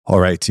All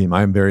right, team,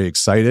 I'm very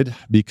excited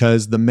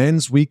because the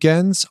men's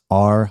weekends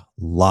are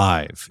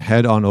live.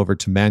 Head on over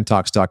to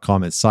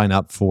mantalks.com and sign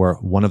up for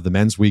one of the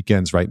men's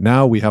weekends right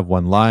now. We have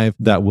one live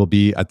that will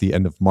be at the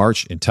end of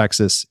March in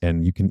Texas,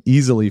 and you can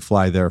easily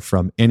fly there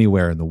from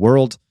anywhere in the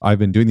world. I've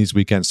been doing these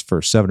weekends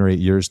for 7 or 8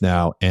 years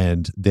now,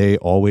 and they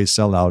always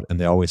sell out, and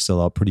they always sell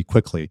out pretty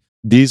quickly.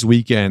 These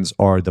weekends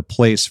are the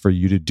place for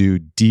you to do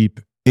deep,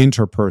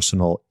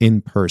 interpersonal,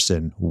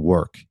 in-person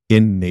work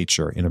in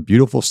nature, in a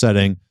beautiful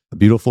setting, a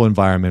beautiful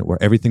environment where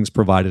everything's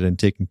provided and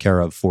taken care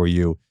of for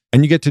you.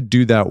 And you get to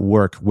do that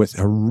work with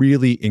a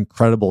really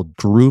incredible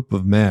group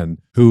of men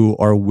who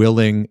are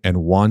willing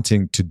and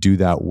wanting to do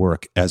that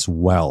work as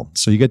well.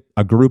 So you get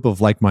a group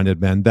of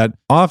like-minded men that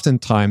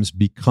oftentimes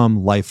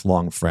become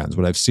lifelong friends.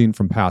 What I've seen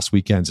from past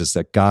weekends is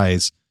that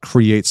guys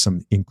create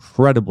some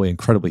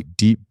incredibly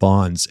deep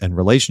bonds and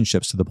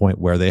relationships to the point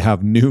where they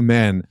have new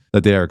men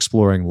that they are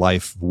exploring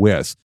life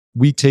with.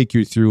 We take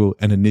you through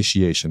an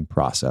initiation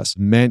process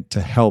meant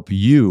to help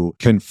you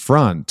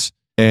confront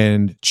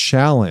and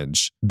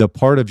challenge the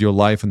part of your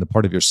life and the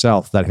part of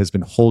yourself that has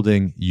been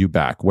holding you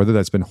back, whether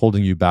that's been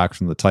holding you back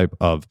from the type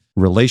of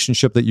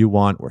relationship that you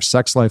want, or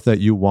sex life that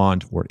you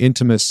want, or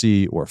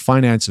intimacy, or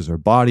finances, or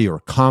body, or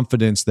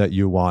confidence that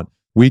you want.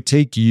 We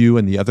take you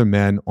and the other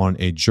men on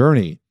a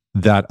journey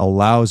that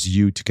allows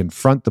you to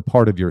confront the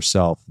part of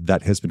yourself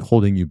that has been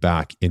holding you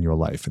back in your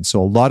life. And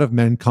so a lot of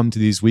men come to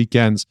these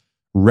weekends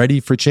ready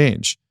for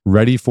change,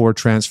 ready for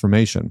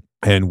transformation.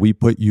 And we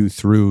put you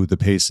through the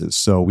paces.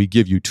 So we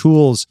give you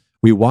tools.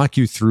 We walk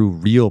you through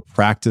real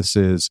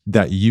practices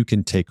that you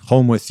can take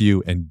home with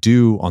you and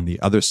do on the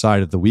other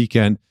side of the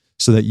weekend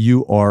so that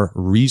you are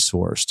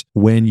resourced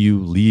when you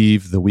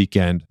leave the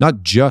weekend,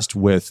 not just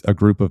with a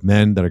group of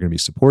men that are going to be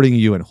supporting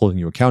you and holding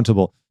you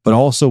accountable, but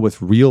also with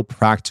real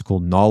practical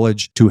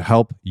knowledge to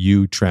help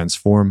you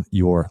transform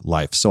your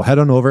life. So head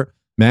on over,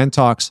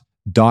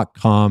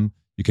 mantalks.com.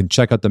 You can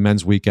check out the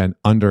men's weekend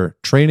under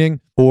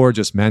training, or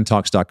just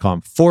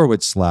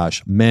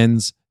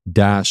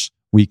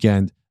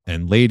mantalks.com/men's-weekend.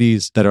 And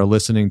ladies that are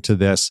listening to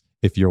this,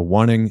 if you're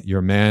wanting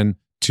your man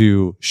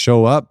to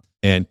show up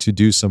and to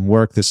do some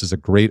work, this is a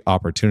great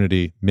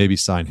opportunity. Maybe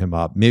sign him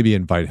up, maybe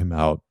invite him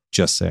out.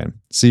 Just saying.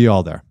 See you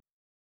all there.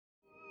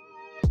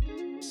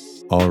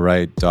 All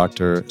right,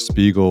 Dr.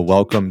 Spiegel,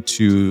 welcome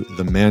to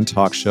the Man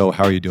Talk Show.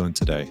 How are you doing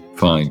today?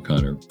 Fine,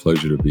 Connor.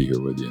 Pleasure to be here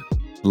with you.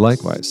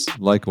 Likewise.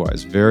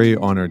 Very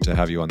honored to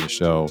have you on the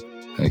show.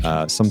 Thank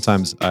you.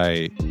 Sometimes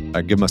I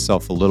give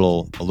myself a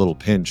little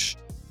pinch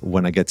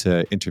when I get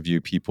to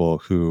interview people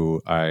who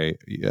I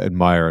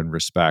admire and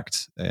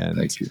respect. And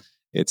Thank you.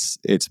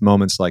 It's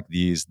moments like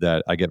these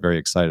that I get very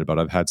excited about.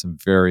 I've had some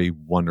very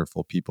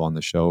wonderful people on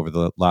the show over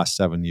the last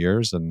 7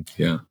 years, and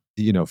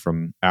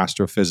from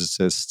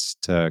astrophysicists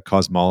to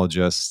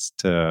cosmologists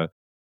to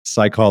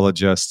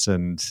psychologists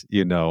and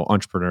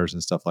entrepreneurs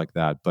and stuff like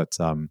that. But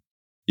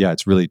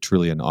it's really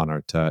truly an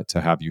honor to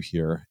have you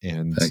here.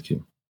 And thank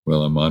you.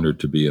 Well, I'm honored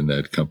to be in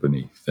that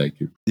company. Thank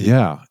you.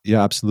 Yeah,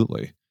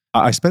 absolutely.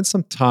 I spent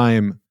some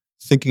time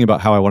thinking about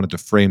how I wanted to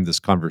frame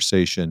this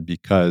conversation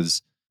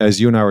because,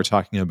 as you and I were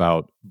talking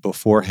about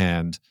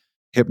beforehand,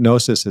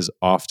 hypnosis is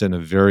often a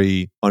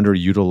very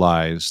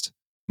underutilized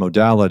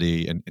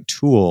modality and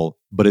tool,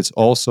 but it's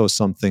also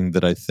something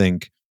that I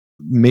think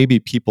maybe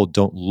people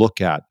don't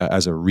look at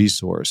as a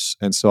resource.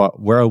 And so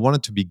where I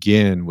wanted to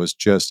begin was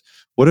just,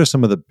 what are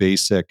some of the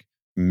basic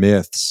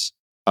myths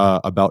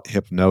about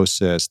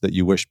hypnosis that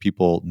you wish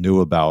people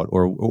knew about?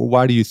 Or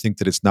why do you think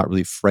that it's not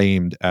really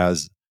framed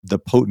as the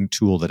potent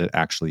tool that it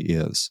actually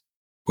is?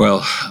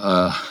 Well,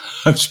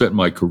 I've spent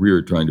my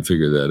career trying to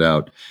figure that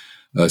out.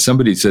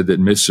 Somebody said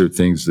that myths are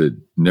things that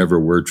never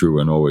were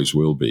true and always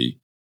will be.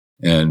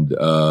 And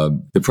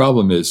the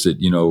problem is that,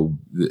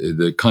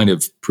 the kind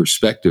of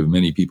perspective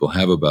many people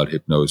have about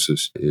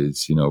hypnosis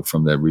is,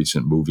 from that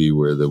recent movie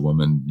where the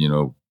woman,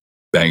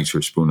 bangs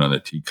her spoon on a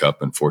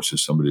teacup and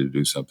forces somebody to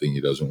do something he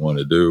doesn't want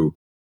to do.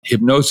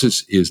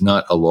 Hypnosis is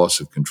not a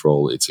loss of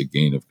control. It's a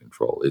gain of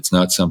control. It's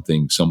not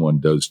something someone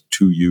does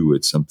to you.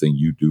 It's something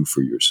you do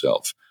for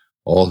yourself.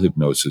 All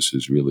hypnosis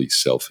is really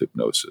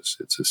self-hypnosis.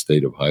 It's a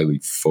state of highly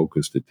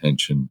focused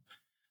attention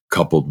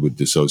coupled with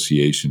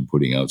dissociation,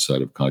 putting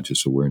outside of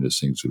conscious awareness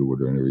things that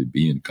would ordinarily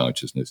be in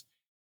consciousness.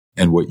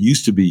 And what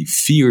used to be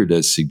feared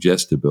as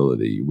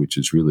suggestibility, which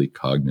is really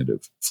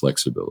cognitive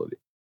flexibility.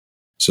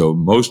 So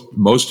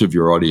most of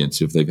your audience,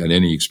 if they've had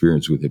any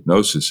experience with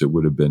hypnosis, it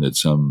would have been at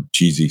some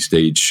cheesy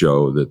stage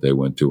show that they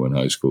went to in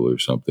high school or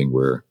something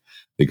where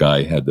the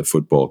guy had the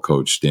football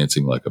coach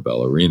dancing like a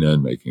ballerina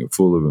and making a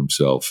fool of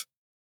himself.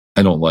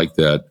 I don't like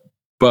that,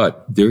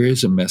 but there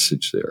is a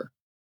message there.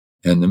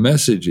 And the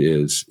message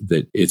is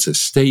that it's a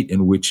state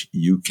in which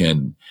you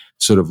can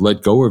sort of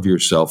let go of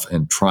yourself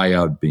and try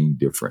out being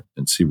different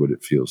and see what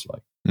it feels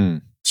like.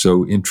 Mm.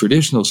 So in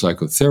traditional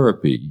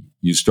psychotherapy,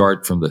 you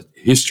start from the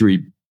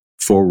history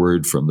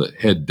forward, from the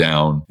head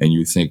down, and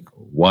you think,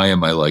 why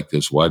am I like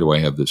this? Why do I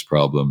have this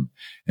problem?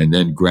 And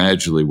then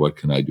gradually, what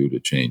can I do to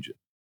change it?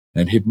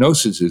 And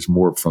hypnosis is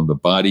more from the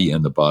body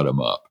and the bottom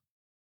up.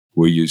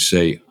 where you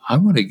say, I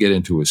want to get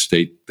into a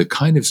state, the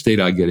kind of state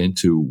I get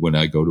into when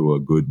I go to a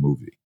good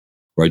movie,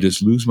 where I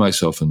just lose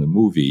myself in the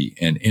movie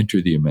and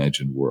enter the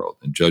imagined world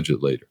and judge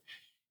it later.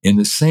 In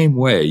the same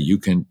way, you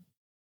can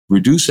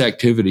reduce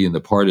activity in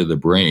the part of the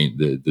brain,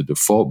 the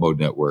default mode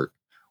network,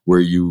 where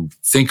you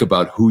think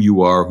about who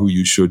you are, who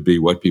you should be,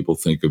 what people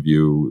think of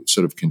you,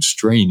 sort of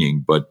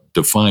constraining but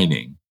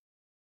defining.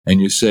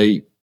 And you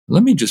say,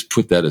 let me just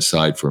put that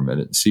aside for a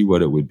minute and see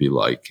what it would be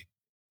like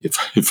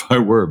if I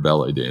were a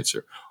ballet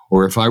dancer,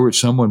 or if I were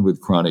someone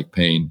with chronic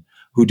pain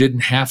who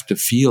didn't have to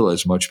feel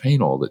as much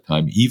pain all the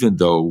time, even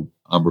though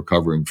I'm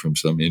recovering from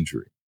some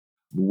injury.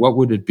 What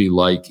would it be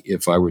like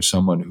if I were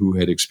someone who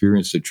had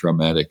experienced a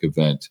traumatic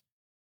event,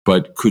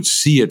 but could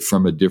see it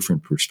from a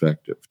different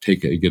perspective,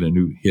 get a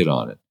new hit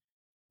on it?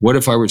 What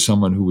if I were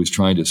someone who was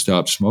trying to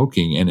stop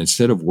smoking, and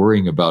instead of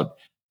worrying about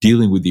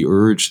dealing with the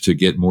urge to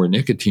get more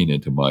nicotine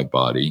into my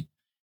body,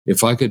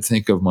 if I could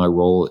think of my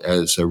role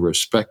as a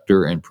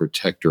respecter and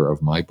protector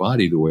of my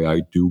body the way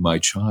I do my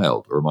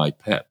child or my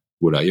pet?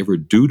 Would I ever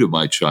do to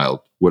my child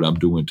what I'm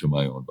doing to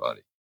my own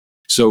body?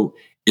 So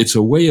it's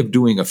a way of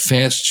doing a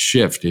fast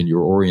shift in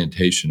your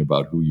orientation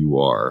about who you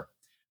are.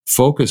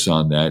 Focus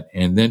on that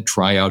and then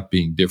try out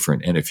being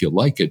different. And if you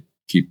like it,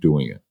 keep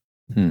doing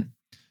it.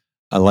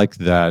 I like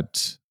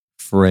that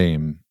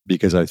frame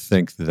because I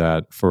think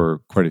that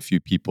for quite a few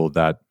people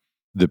that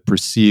the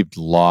perceived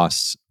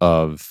loss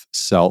of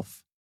self,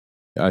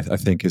 I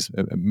think is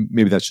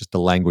maybe that's just the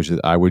language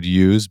that I would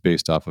use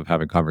based off of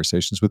having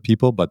conversations with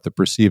people, but the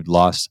perceived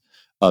loss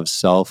of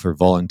self or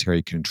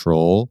voluntary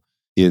control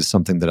is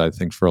something that I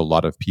think for a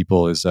lot of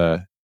people is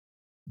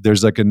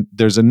there's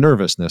a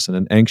nervousness and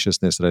an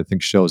anxiousness that I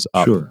think shows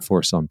up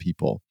for some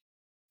people.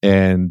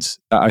 And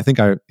I think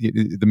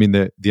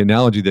the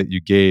analogy that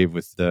you gave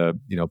with the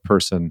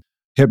person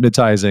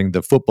hypnotizing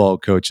the football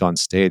coach on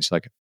stage,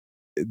 like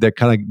that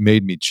kind of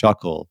made me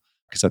chuckle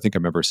because I think I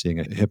remember seeing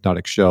a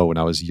hypnotic show when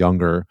I was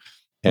younger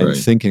and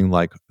thinking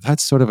like,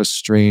 that's sort of a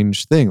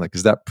strange thing. Like,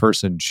 is that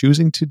person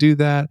choosing to do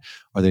that?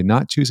 Are they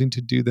not choosing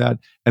to do that?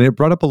 And it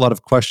brought up a lot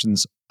of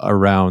questions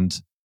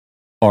around,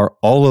 are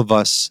all of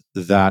us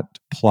that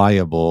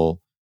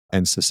pliable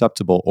and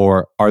susceptible,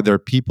 or are there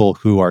people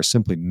who are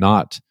simply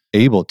not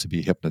able to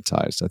be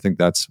hypnotized? I think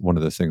that's one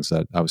of the things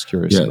that I was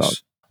curious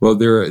about. Well,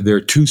 there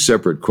are two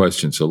separate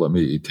questions, so let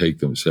me take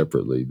them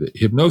separately. The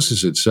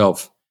hypnosis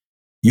itself,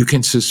 you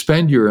can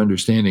suspend your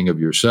understanding of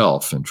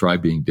yourself and try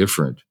being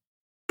different,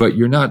 but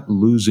you're not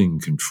losing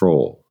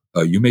control.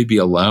 You may be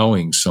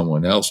allowing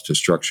someone else to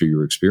structure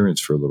your experience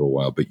for a little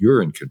while, but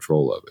you're in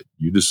control of it.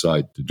 You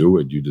decide to do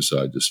it. You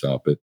decide to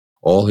stop it.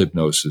 All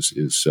hypnosis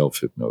is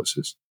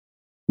self-hypnosis.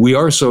 We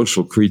are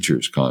social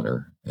creatures,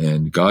 Connor,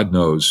 and God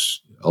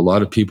knows a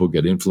lot of people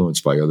get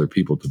influenced by other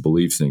people to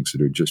believe things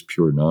that are just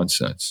pure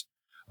nonsense.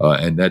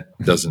 And that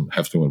doesn't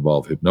have to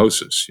involve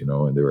hypnosis,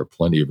 and there are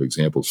plenty of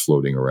examples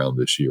floating around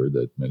this year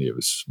that many of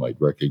us might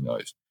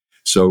recognize.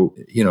 So,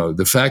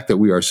 the fact that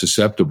we are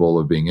susceptible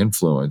of being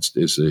influenced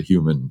is a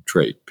human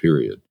trait,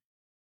 period.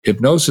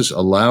 Hypnosis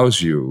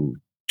allows you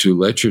to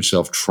let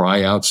yourself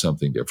try out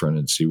something different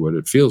and see what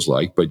it feels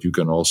like, but you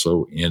can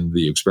also end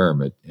the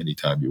experiment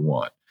anytime you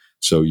want.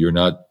 So you're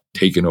not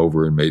taken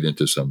over and made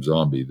into some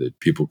zombie that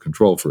people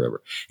control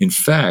forever. In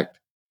fact,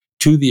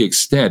 to the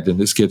extent, and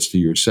this gets to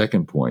your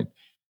second point,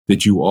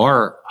 that you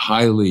are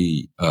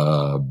highly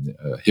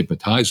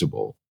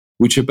hypnotizable,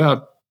 which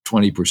about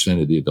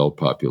 20% of the adult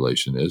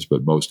population is,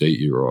 but most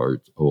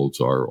 8-year-olds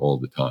are all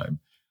the time.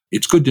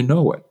 It's good to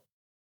know it.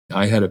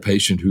 I had a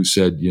patient who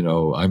said,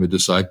 I'm a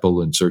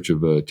disciple in search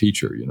of a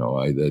teacher.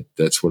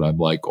 That's what I'm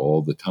like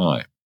all the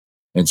time.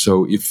 And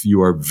so if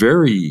you are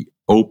very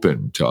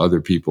open to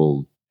other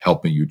people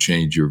helping you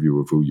change your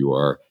view of who you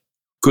are,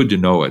 good to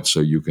know it so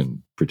you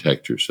can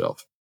protect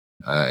yourself.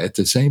 At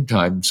the same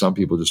time, some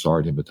people just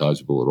aren't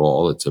hypnotizable at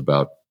all. It's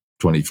about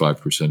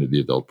 25% of the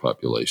adult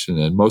population,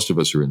 and most of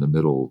us are in the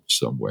middle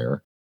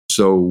somewhere.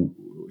 So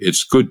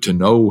it's good to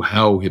know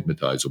how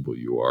hypnotizable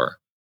you are.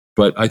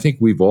 But I think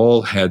we've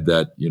all had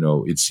that,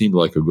 it seemed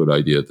like a good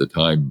idea at the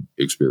time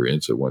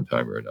experience at one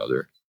time or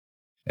another.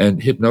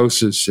 And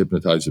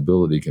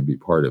hypnotizability can be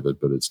part of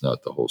it, but it's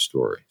not the whole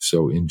story.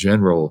 So in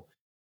general,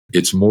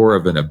 it's more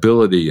of an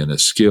ability and a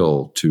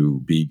skill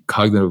to be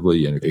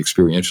cognitively and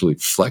experientially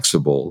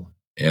flexible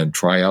and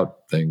try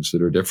out things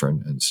that are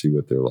different and see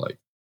what they're like.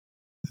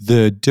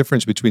 The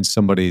difference between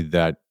somebody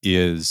that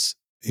is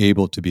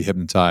able to be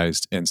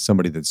hypnotized and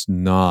somebody that's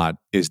not,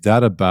 is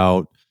that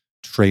about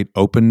trait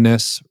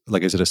openness?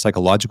 Like, is it a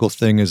psychological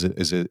thing? Is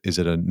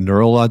it a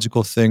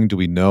neurological thing? Do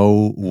we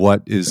know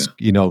what is,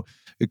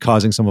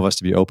 causing some of us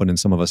to be open and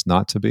some of us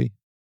not to be?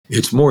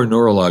 It's more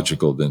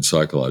neurological than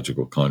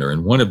psychological, Connor.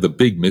 And one of the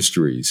big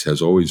mysteries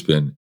has always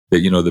been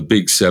that, the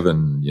big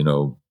 7,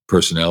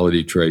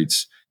 personality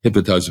traits,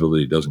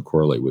 hypnotizability doesn't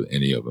correlate with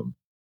any of them.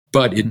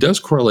 But it does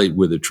correlate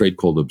with a trait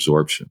called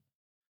absorption,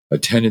 a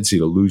tendency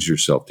to lose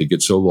yourself, to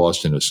get so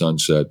lost in a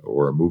sunset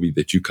or a movie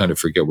that you kind of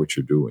forget what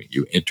you're doing.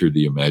 You enter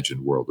the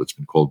imagined world. It's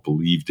been called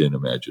believed in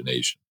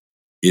imagination.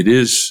 It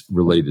is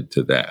related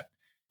to that.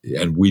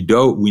 And we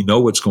know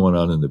what's going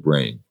on in the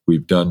brain.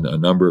 We've done a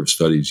number of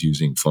studies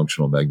using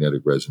functional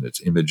magnetic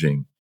resonance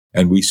imaging,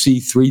 and we see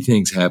three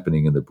things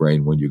happening in the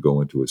brain when you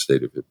go into a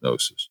state of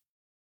hypnosis.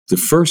 The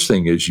first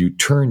thing is you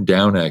turn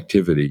down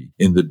activity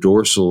in the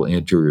dorsal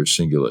anterior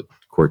cingulate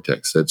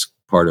cortex. That's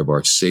part of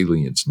our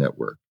salience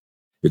network.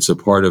 It's a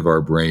part of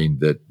our brain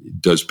that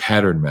does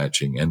pattern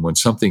matching. And when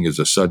something is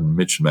a sudden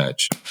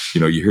mismatch,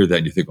 you hear that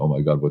and you think, oh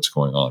my God, what's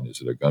going on?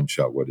 Is it a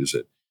gunshot? What is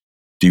it?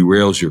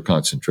 Derails your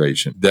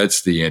concentration.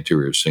 That's the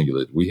anterior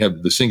cingulate. We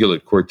have the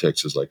cingulate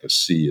cortex is like a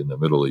C in the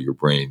middle of your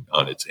brain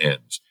on its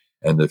ends.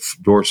 And the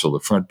dorsal, the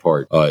front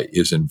part,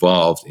 is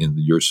involved in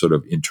your sort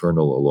of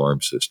internal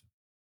alarm system.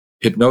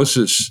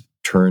 Hypnosis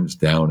turns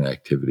down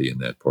activity in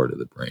that part of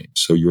the brain.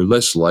 So you're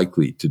less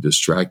likely to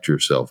distract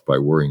yourself by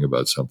worrying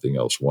about something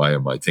else. Why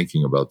am I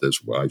thinking about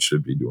this? Why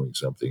should I be doing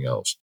something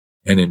else?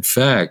 And in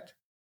fact,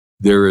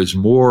 there is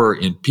more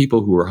in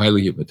people who are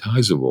highly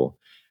hypnotizable.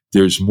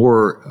 There's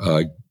more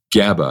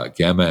gamma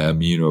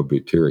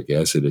aminobutyric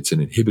acid. It's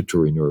an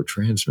inhibitory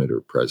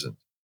neurotransmitter present.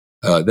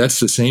 That's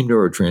the same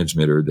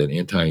neurotransmitter that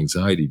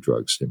anti-anxiety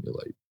drugs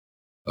stimulate.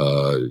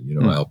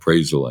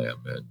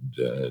 Alprazolam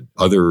and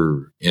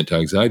other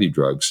anti-anxiety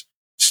drugs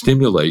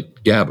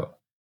stimulate GABA.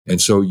 And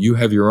so you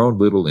have your own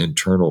little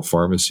internal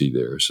pharmacy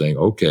there saying,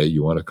 okay,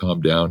 you want to calm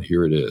down,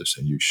 here it is.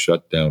 And you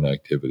shut down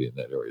activity in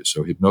that area.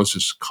 So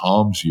hypnosis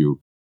calms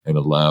you and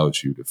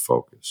allows you to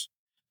focus.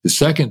 The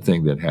second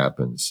thing that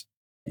happens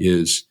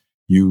is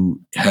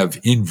you have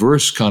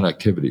inverse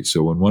connectivity.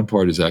 So when one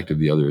part is active,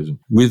 the other isn't,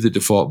 with the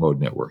default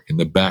mode network in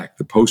the back,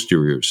 the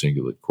posterior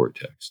cingulate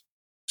cortex.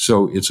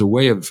 So it's a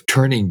way of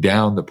turning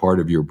down the part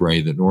of your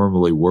brain that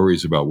normally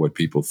worries about what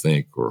people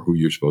think or who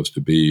you're supposed to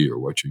be or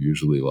what you're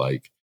usually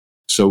like.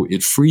 So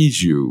it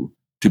frees you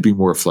to be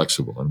more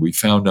flexible. And we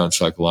found on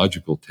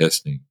psychological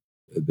testing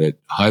that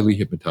highly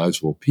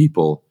hypnotizable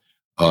people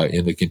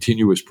in the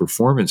continuous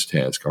performance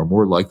task are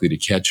more likely to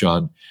catch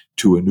on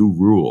to a new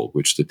rule,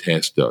 which the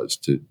task does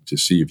to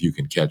see if you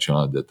can catch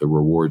on that the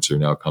rewards are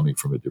now coming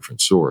from a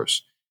different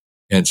source.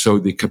 And so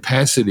the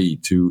capacity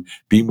to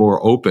be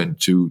more open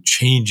to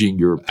changing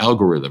your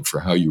algorithm for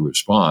how you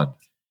respond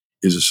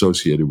is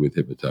associated with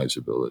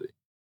hypnotizability.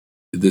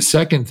 The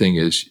second thing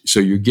is, so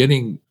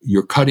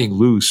you're cutting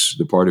loose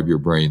the part of your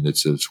brain that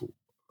says,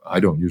 I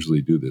don't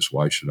usually do this.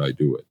 Why should I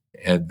do it?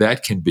 And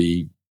that can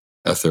be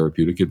a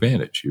therapeutic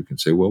advantage. You can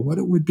say, well, what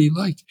it would be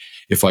like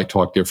if I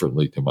talk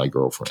differently to my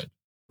girlfriend,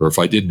 or if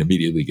I didn't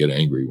immediately get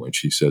angry when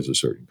she says a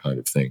certain kind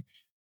of thing.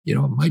 It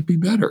might be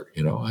better.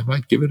 I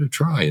might give it a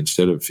try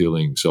instead of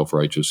feeling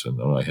self-righteous and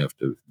I have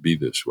to be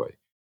this way.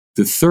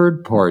 The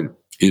third part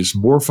is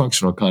more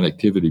functional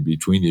connectivity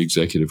between the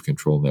executive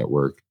control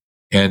network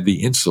and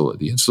the insula.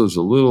 The insula is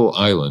a little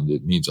island.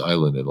 It means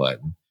island in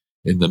Latin,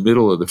 in the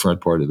middle of the front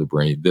part of the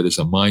brain that is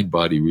a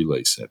mind-body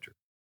relay center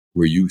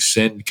where you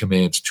send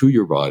commands to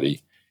your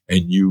body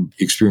and you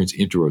experience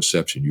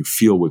interoception. You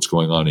feel what's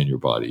going on in your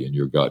body, in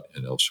your gut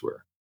and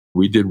elsewhere.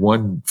 We did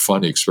one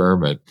fun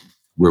experiment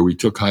where we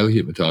took highly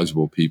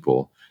hypnotizable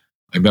people.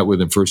 I met with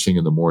them first thing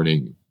in the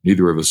morning.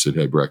 Neither of us had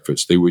had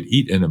breakfast. They would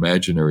eat an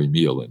imaginary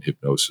meal in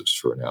hypnosis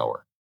for an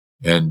hour.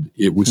 And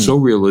it was so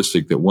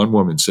realistic that one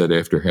woman said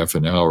after half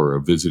an hour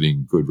of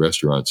visiting good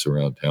restaurants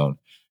around town,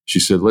 she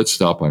said, let's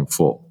stop, I'm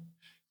full.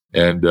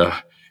 And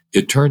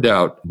it turned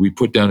out we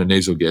put down a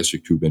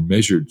nasogastric tube and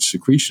measured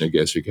secretion of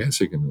gastric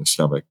acid in the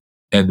stomach.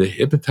 And the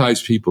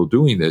hypnotized people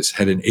doing this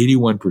had an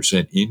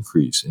 81%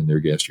 increase in their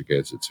gastric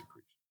acid secretion.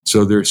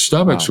 So their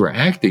stomachs were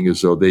acting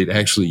as though they'd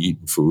actually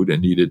eaten food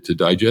and needed to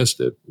digest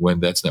it,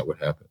 when that's not what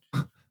happened.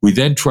 We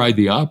then tried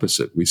the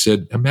opposite. We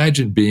said,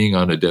 imagine being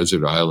on a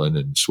desert island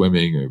and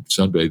swimming or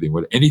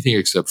sunbathing, anything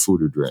except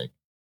food or drink.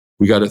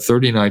 We got a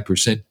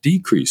 39%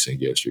 decrease in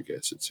gastric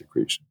acid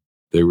secretion.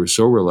 They were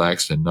so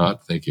relaxed and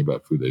not thinking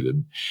about food they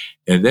didn't.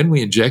 And then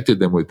we injected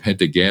them with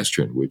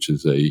pentagastrin, which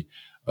is a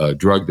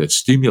drug that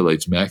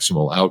stimulates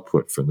maximal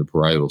output from the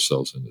parietal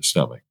cells in the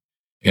stomach.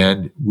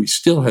 And we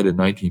still had a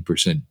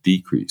 19%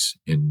 decrease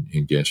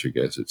in gastric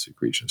acid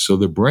secretion. So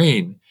the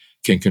brain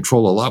can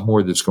control a lot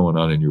more that's going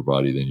on in your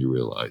body than you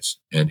realize.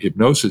 And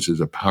hypnosis is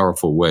a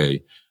powerful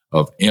way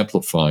of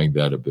amplifying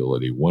that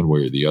ability one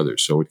way or the other.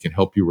 So it can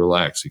help you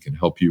relax. It can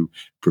help you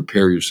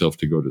prepare yourself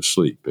to go to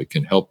sleep. It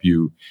can help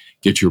you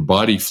get your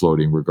body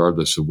floating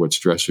regardless of what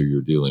stressor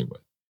you're dealing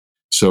with.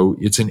 So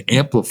it's an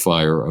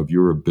amplifier of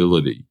your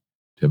ability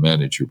to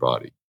manage your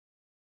body.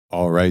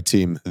 All right,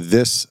 team.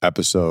 This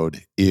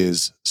episode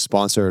is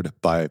sponsored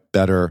by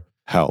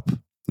BetterHelp.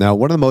 Now,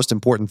 one of the most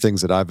important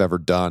things that I've ever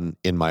done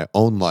in my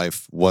own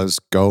life was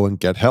go and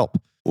get help,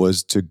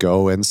 was to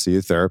go and see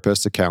a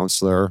therapist, a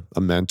counselor,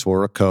 a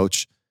mentor, a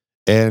coach,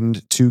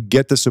 and to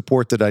get the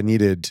support that I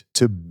needed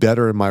to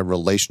better my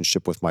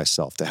relationship with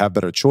myself, to have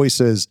better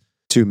choices,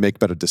 to make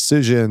better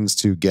decisions,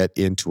 to get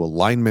into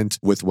alignment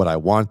with what I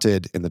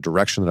wanted in the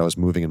direction that I was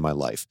moving in my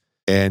life.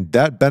 And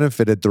that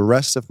benefited the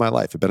rest of my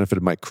life. It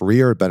benefited my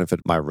career. It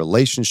benefited my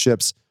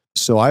relationships.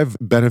 So I've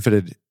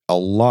benefited a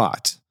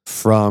lot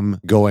from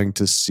going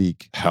to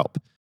seek help.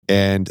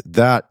 And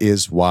that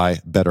is why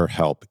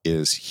BetterHelp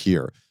is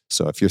here.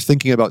 So if you're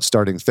thinking about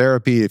starting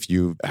therapy, if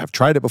you have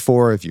tried it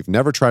before, if you've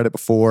never tried it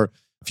before,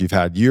 if you've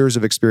had years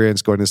of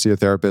experience going to see a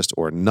therapist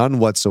or none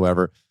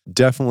whatsoever,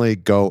 definitely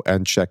go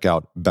and check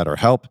out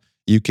BetterHelp.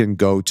 You can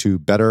go to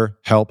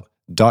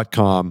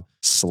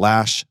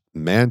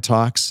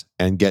betterhelp.com/mantalks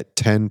and get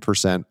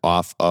 10%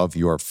 off of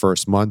your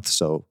first month.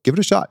 So give it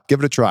a shot, give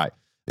it a try.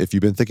 If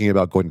you've been thinking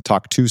about going to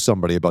talk to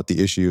somebody about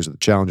the issues or the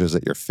challenges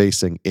that you're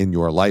facing in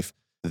your life,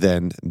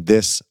 then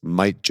this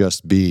might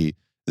just be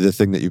the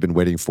thing that you've been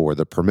waiting for,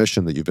 the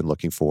permission that you've been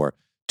looking for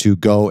to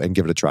go and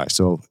give it a try.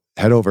 So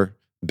head over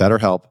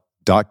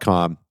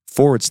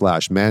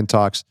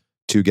betterhelp.com/mantalks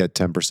to get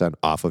 10%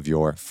 off of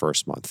your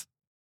first month.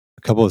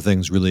 A couple of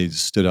things really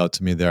stood out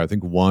to me there. I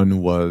think one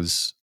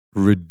was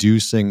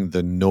reducing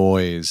the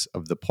noise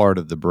of the part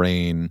of the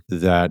brain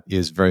that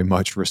is very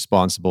much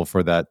responsible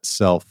for that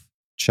self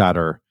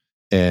chatter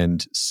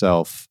and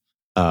self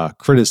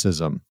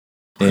criticism.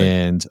 Right.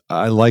 And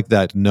I like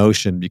that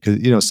notion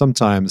because,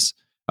 sometimes,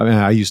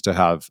 I used to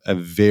have a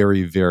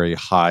very, very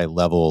high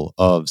level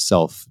of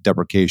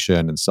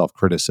self-deprecation and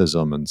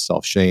self-criticism and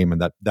self-shame.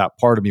 And that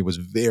part of me was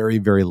very,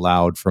 very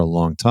loud for a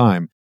long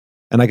time.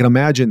 And I can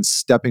imagine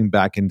stepping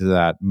back into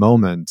that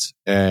moment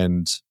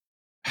and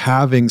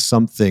having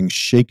something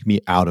shake me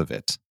out of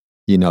it,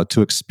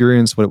 to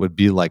experience what it would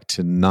be like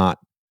to not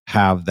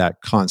have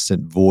that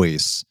constant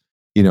voice,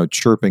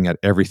 chirping at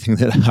everything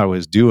that I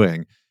was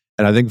doing.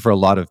 And I think for a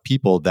lot of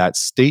people, that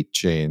state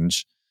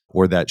change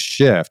or that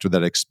shift or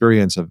that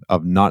experience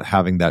of not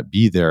having that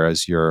be there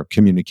as you're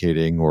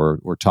communicating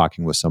or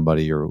talking with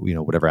somebody or,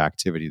 whatever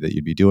activity that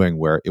you'd be doing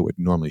where it would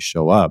normally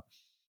show up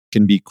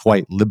can be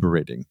quite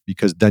liberating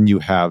because then you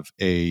have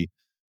a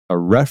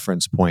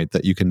reference point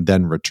that you can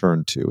then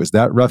return to. Is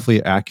that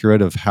roughly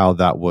accurate of how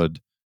that would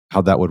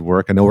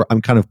work? I know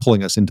I'm kind of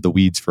pulling us into the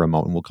weeds for a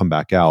moment and we'll come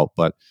back out,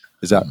 but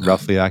is that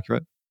roughly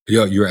accurate?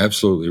 Yeah, you're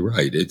absolutely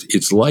right.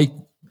 It's like,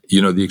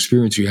 the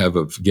experience you have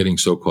of getting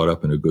so caught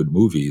up in a good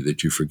movie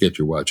that you forget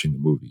you're watching the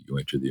movie. You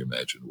enter the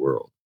imagined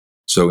world.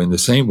 So in the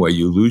same way,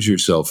 you lose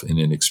yourself in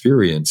an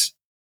experience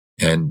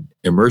and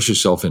immerse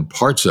yourself in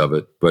parts of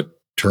it, but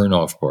turn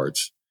off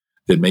parts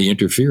that may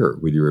interfere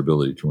with your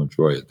ability to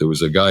enjoy it. There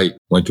was a guy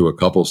went to a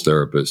couples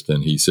therapist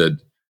and he said,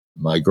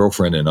 my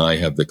girlfriend and I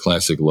have the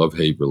classic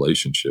love-hate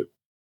relationship.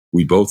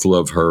 We both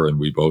love her and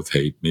we both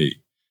hate me.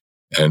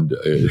 And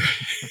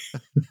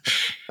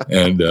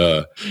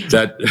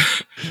that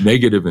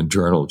negative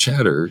internal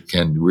chatter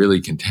can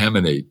really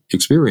contaminate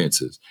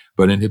experiences.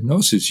 But in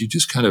hypnosis, you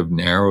just kind of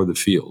narrow the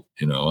field.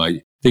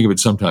 I think of it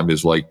sometimes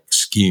as like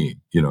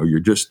skiing.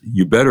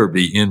 You better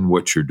be in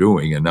what you're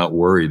doing and not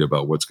worried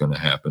about what's going to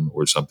happen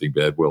or something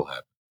bad will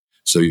happen.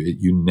 So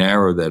you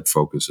narrow that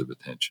focus of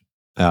attention.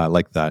 I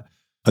like that.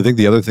 I think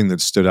the other thing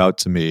that stood out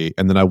to me,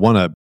 and then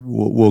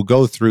we'll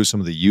go through some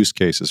of the use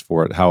cases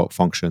for it, how it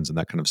functions and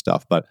that kind of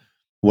stuff. But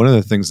one of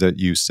the things that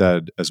you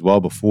said as well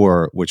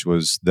before, which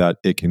was that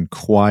it can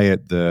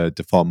quiet the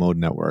default mode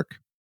network.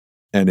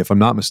 And if I'm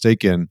not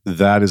mistaken,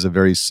 that is a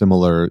very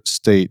similar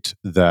state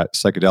that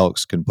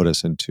psychedelics can put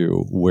us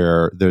into,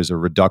 where there's a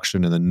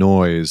reduction in the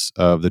noise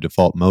of the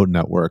default mode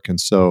network. And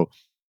so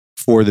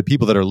for the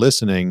people that are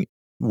listening,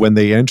 when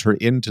they enter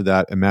into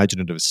that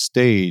imaginative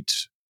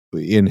state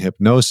in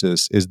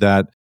hypnosis, is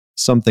that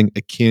something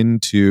akin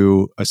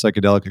to a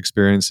psychedelic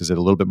experience? Is it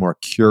a little bit more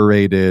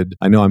curated?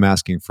 I know I'm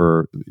asking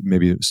for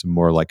maybe some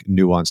more like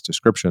nuanced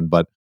description,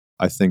 but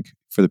I think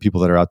for the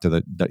people that are out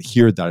there that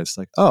hear that, it's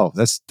like, oh,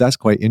 that's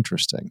quite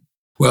interesting.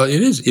 Well,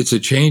 it is. It's a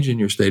change in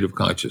your state of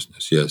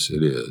consciousness. Yes,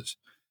 it is.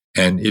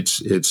 And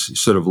it's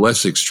sort of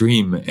less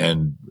extreme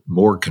and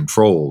more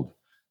controlled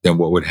than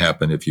what would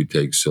happen if you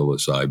take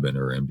psilocybin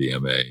or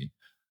MDMA.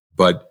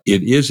 But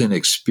it is an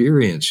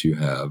experience you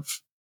have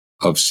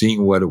of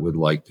seeing what it would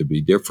like to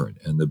be different.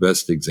 And the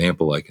best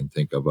example I can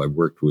think of, I've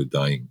worked with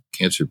dying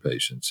cancer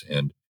patients,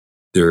 and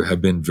there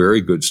have been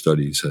very good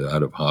studies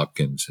out of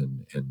Hopkins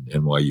and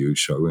NYU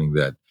showing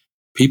that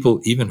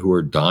people, even who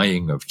are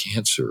dying of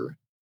cancer,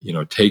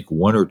 take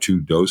 1 or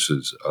 2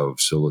 doses of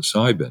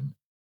psilocybin,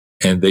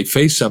 and they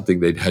face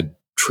something they'd had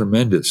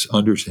tremendous,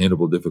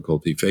 understandable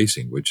difficulty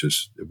facing, which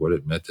is what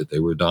it meant that they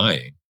were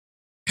dying.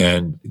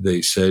 And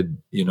they said,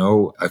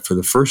 for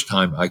the first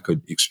time I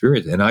could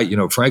experience,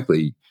 and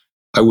frankly,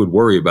 I would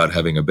worry about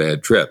having a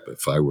bad trip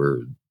if I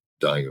were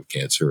dying of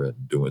cancer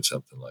and doing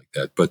something like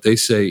that. But they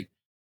say,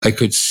 I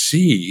could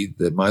see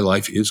that my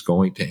life is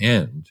going to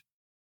end,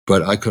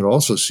 but I could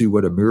also see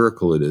what a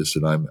miracle it is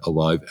that I'm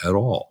alive at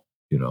all.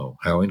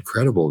 How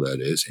incredible that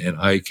is. And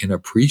I can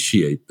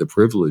appreciate the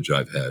privilege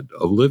I've had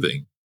of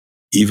living,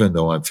 even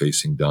though I'm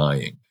facing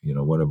dying.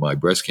 One of my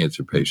breast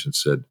cancer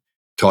patients said,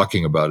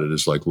 talking about it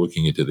is like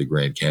looking into the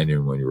Grand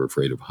Canyon when you're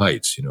afraid of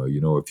heights.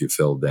 If you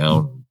fell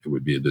down, it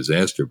would be a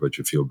disaster, but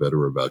you feel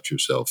better about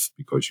yourself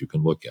because you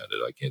can look at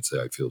it. I can't say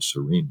I feel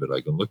serene, but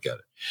I can look at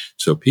it.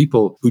 So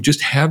people who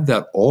just have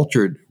that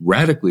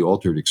radically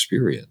altered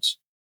experience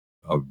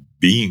of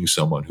being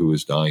someone who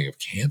is dying of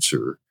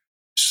cancer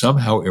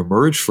somehow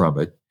emerge from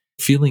it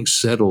feeling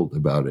settled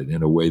about it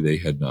in a way they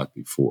had not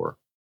before.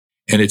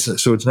 And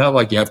it's not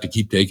like you have to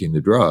keep taking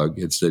the drug.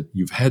 It's that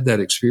you've had that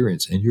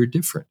experience and you're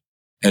different.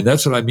 And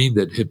that's what I mean,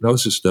 that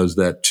hypnosis does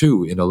that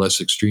too, in a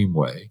less extreme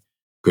way,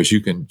 because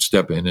you can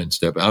step in and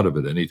step out of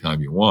it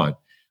anytime you want.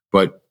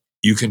 But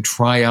you can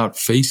try out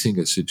facing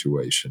a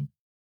situation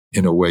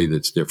in a way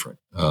that's different.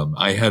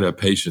 I had a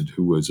patient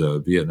who was a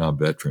Vietnam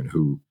veteran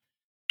who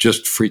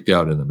just freaked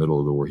out in the middle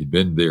of the war. He'd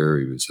been there.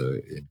 He was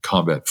in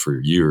combat for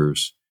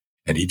years,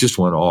 and he just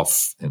went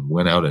off and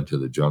went out into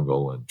the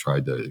jungle and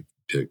tried to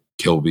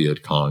kill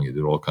Viet Cong. He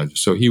did all kinds of,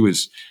 so he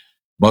was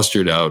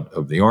mustered out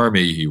of the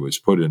army. He was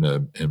put in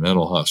a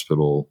mental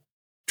hospital,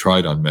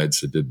 tried on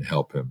meds that didn't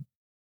help him.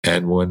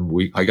 And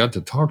when I got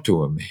to talk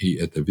to him,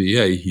 at the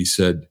VA, he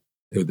said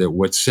that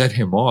what set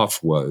him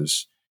off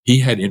was he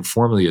had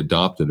informally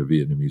adopted a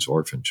Vietnamese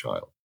orphan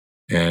child,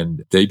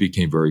 and they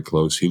became very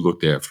close. He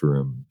looked after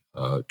him,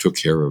 took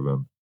care of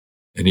him.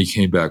 And he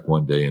came back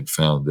one day and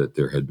found that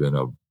there had been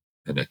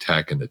an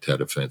attack in the Tet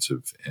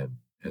Offensive, and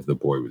the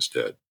boy was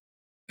dead.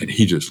 And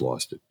he just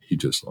lost it. He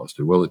just lost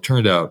it. Well, it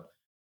turned out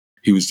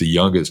he was the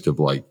youngest of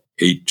like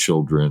 8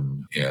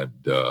 children. And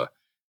so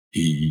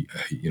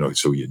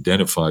he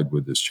identified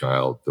with this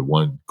child. The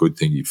one good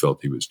thing he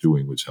felt he was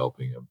doing was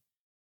helping him.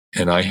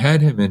 And I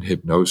had him in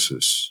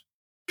hypnosis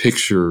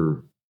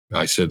picture.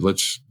 I said,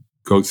 let's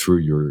go through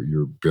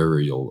your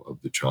burial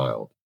of the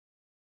child.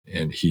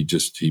 And he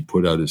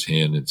put out his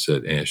hand and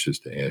said, ashes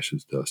to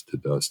ashes, dust to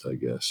dust, I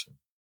guess.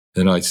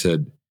 Then I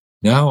said,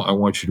 now I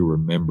want you to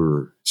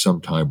remember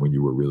some time when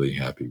you were really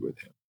happy with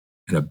him.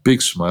 And a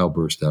big smile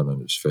burst out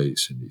on his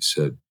face. And he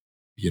said,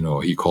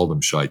 he called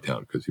him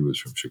Chi-Town because he was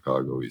from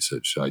Chicago. He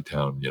said,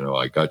 Chi-Town,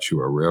 I got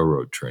you a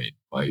railroad train.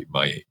 My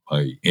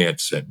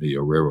aunt sent me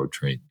a railroad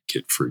train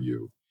kit for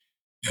you.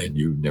 And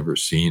you've never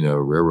seen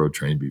a railroad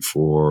train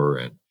before.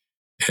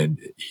 And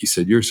he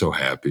said, you're so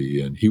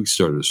happy. And he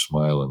started to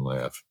smile and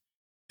laugh.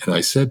 And I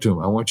said to him,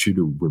 I want you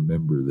to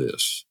remember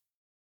this.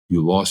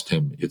 You lost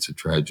him. It's a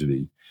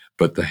tragedy.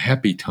 But the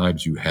happy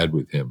times you had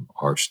with him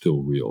are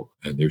still real,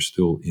 and they're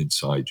still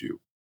inside you.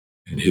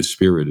 And his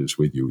spirit is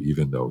with you,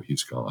 even though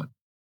he's gone.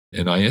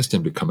 And I asked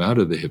him to come out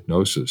of the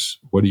hypnosis.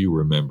 What do you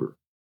remember?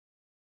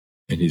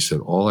 And he said,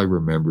 all I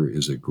remember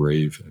is a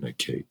grave and a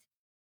cake.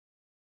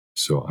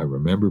 So I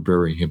remember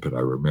burying him, but I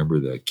remember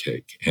that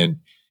cake. And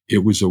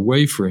it was a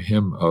way for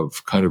him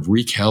of kind of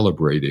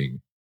recalibrating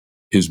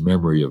his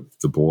memory of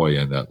the boy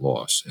and that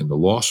loss. And the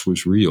loss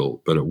was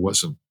real, but it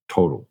wasn't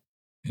total.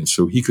 And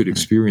so he could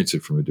experience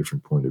it from a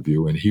different point of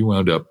view. And he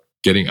wound up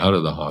getting out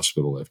of the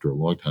hospital after a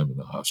long time in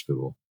the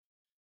hospital,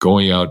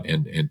 going out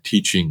and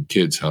teaching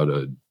kids how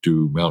to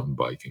do mountain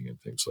biking and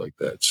things like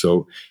that.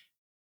 So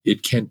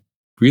it can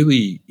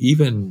really,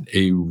 even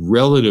a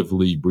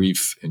relatively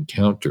brief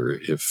encounter,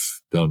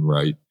 if done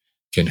right,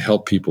 can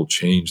help people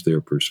change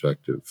their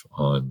perspective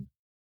on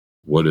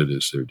what it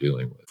is they're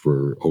dealing with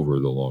for over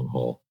the long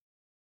haul.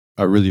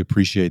 I really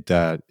appreciate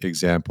that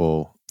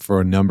example for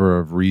a number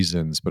of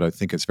reasons, but I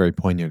think it's very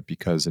poignant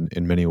because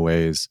in many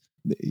ways,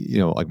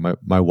 like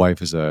my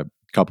wife is a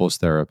couples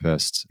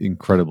therapist,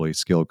 incredibly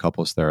skilled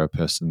couples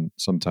therapist, and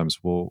sometimes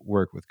we'll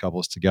work with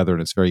couples together.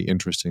 And it's very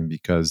interesting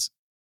because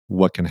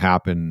what can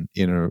happen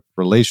in a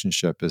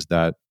relationship is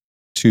that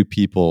two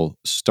people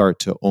start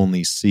to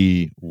only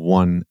see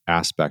one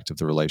aspect of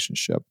the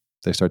relationship.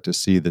 They start to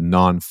see the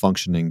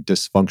non-functioning,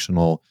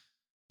 dysfunctional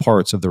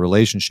parts of the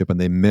relationship, and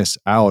they miss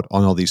out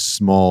on all these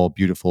small,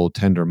 beautiful,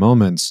 tender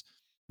moments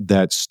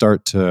that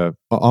start to,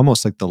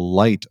 almost like the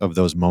light of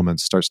those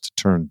moments starts to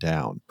turn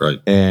down. Right.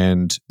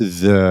 And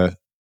the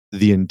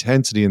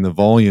intensity and the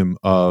volume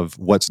of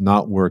what's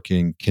not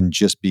working can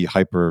just be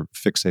hyper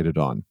fixated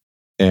on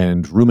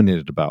and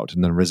ruminated about.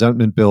 And then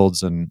resentment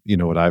builds. And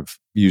what I've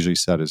usually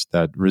said is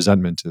that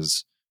resentment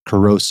is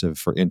corrosive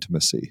for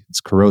intimacy. It's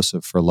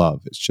corrosive for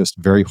love. It's just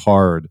very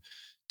hard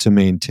to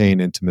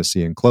maintain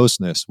intimacy and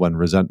closeness when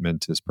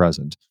resentment is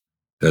present.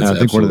 That's and I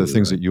think one of the absolutely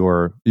things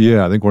right.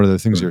 that I think one of the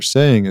things you're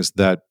saying is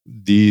that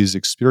these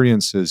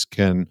experiences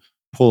can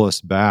pull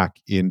us back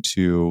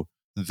into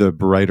the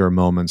brighter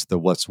moments, the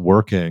what's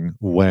working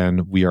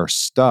when we are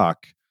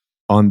stuck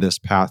on this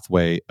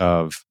pathway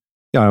of,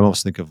 I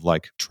almost think of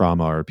like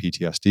trauma or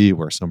PTSD,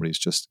 where somebody's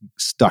just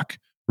stuck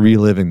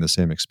reliving the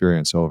same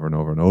experience over and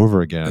over and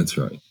over again. That's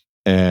right.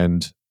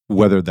 And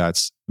whether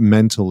that's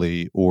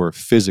mentally or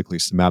physically,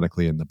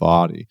 somatically in the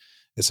body.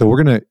 And so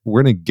we're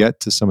gonna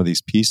get to some of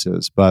these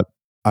pieces, but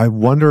I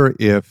wonder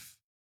if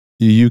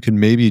you can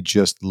maybe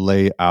just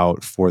lay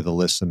out for the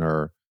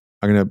listener.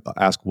 I'm going to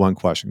ask one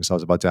question because I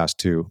was about to ask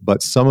two,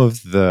 but some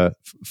of the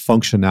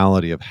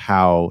functionality of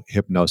how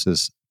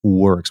hypnosis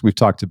works. We've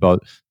talked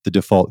about the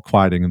default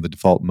quieting and the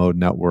default mode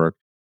network,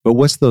 but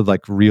what's the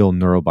real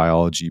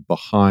neurobiology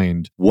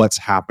behind what's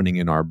happening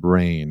in our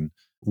brain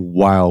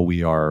while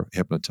we are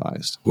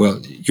hypnotized?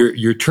 Well,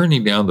 you're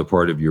turning down the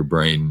part of your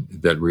brain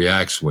that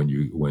reacts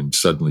when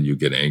suddenly you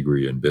get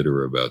angry and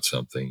bitter about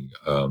something.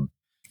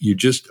 You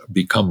just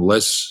become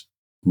less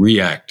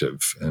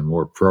reactive and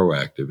more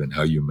proactive in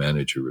how you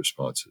manage your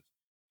responses.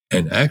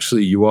 And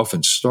actually, you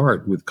often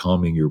start with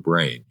calming your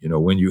brain.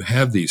 When you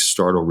have these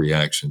startle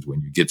reactions,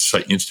 when you get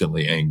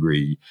instantly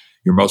angry,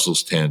 your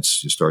muscles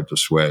tense, you start to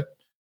sweat,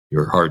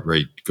 your heart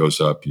rate goes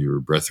up,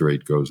 your breath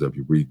rate goes up,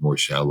 you breathe more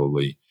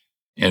shallowly.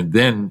 And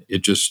then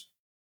it just,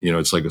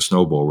 it's like a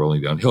snowball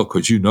rolling downhill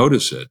because you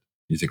notice it.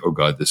 You think, oh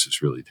God, this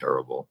is really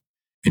terrible.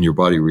 And your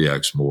body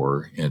reacts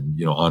more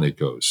and, on it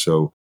goes.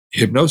 So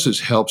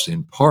hypnosis helps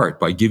in part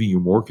by giving you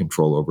more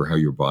control over how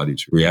your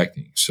body's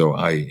reacting. So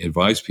I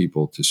advise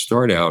people to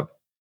start out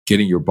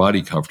getting your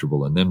body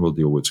comfortable, and then we'll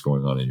deal with what's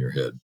going on in your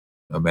head.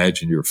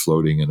 Imagine you're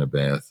floating in a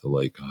bath, a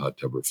lake, a hot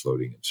tub, or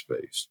floating in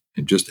space,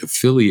 and just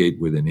affiliate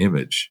with an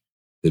image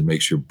that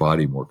makes your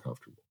body more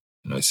comfortable.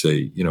 And I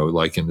say,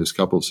 like in this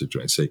couple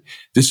situation, I say,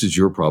 this is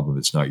your problem.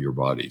 It's not your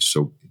body.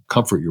 So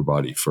comfort your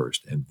body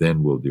first, and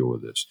then we'll deal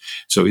with this.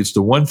 So it's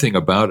the one thing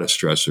about a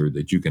stressor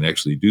that you can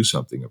actually do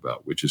something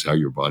about, which is how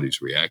your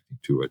body's reacting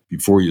to it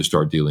before you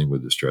start dealing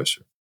with the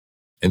stressor.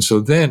 And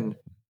so then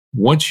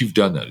once you've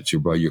done that, it's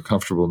your body, you're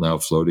comfortable now,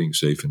 floating,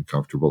 safe and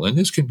comfortable. And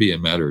this can be a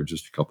matter of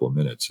just a couple of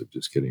minutes of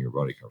just getting your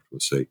body comfortable.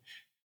 Say,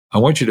 I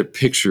want you to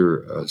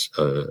picture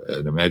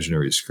an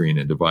imaginary screen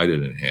and divide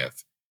it in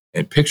half.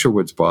 And picture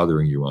what's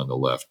bothering you on the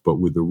left, but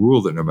with the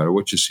rule that no matter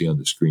what you see on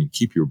the screen,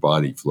 keep your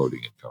body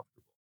floating and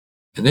comfortable.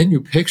 And then you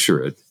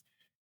picture it,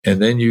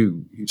 and then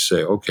you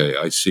say, okay,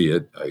 I see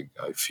it, I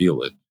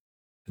feel it.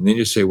 And then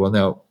you say, well,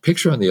 now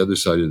picture on the other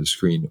side of the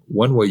screen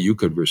one way you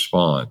could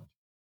respond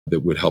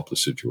that would help the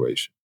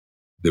situation.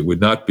 That would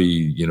not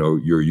be,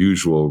 your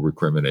usual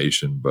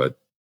recrimination, but,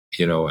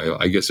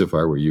 I guess if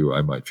I were you,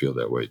 I might feel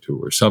that way too,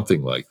 or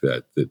something like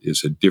that, that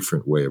is a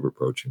different way of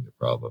approaching the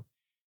problem.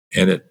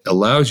 And it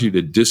allows you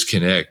to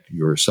disconnect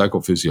your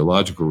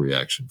psychophysiological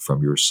reaction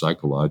from your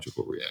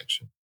psychological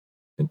reaction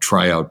and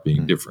try out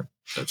being different.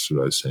 That's what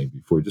I was saying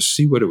before. Just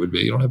see what it would be.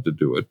 You don't have to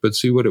do it, but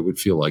see what it would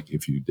feel like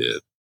if you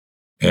did.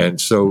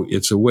 And so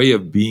it's a way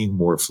of being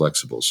more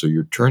flexible. So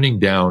you're turning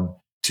down,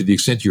 to the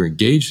extent you're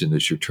engaged in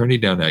this, you're turning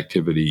down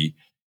activity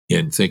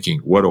in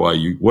thinking, what do I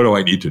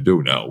need to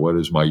do now? What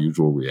is my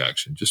usual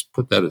reaction? Just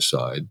put that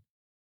aside.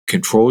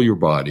 Control your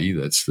body.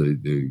 That's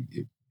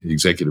the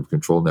executive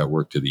control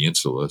network to the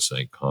insula,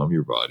 saying calm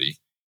your body,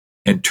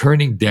 and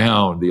turning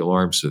down the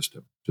alarm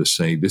system, just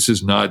saying this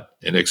is not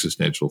an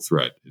existential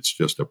threat, it's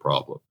just a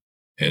problem,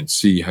 and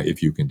see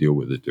if you can deal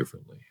with it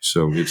differently.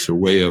 So it's a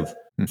way of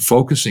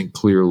focusing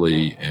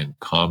clearly and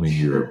calming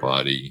your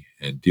body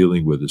and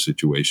dealing with the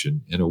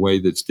situation in a way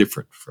that's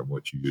different from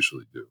what you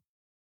usually do.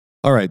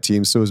 All right,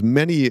 team. So as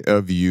many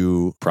of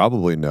you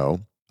probably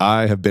know,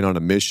 I have been on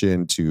a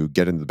mission to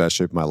get into the best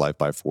shape of my life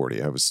by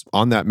 40. I was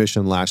on that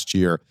mission last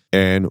year,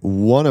 and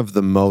one of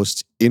the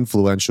most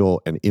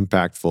influential and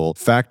impactful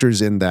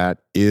factors in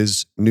that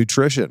is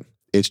nutrition.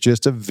 It's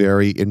just a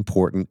very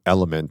important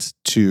element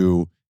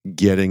to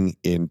getting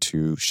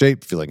into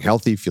shape, feeling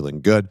healthy, feeling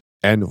good.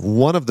 And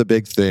one of the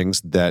big things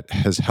that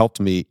has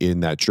helped me in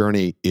that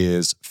journey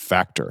is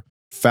Factor.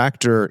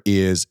 Factor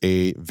is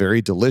a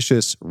very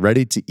delicious,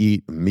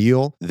 ready-to-eat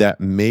meal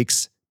that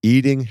makes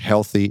eating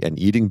healthy and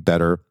eating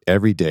better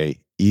every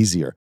day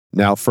easier.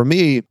 Now, for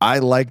me, I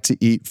like to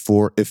eat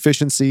for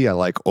efficiency. I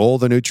like all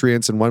the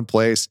nutrients in one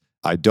place.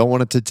 I don't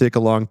want it to take a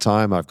long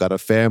time. I've got a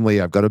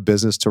family. I've got a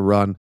business to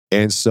run.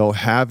 And so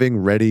having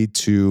ready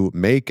to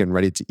make and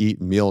ready to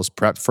eat meals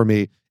prepped for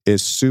me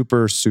is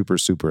super, super,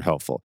 super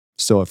helpful.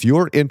 So if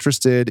you're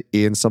interested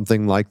in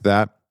something like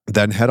that,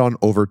 then head on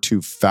over to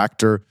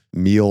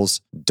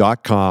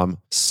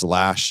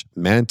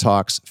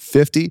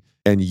factormeals.com/mantalks50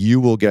 and you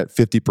will get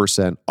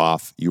 50%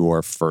 off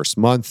your first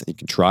month. You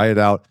can try it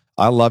out.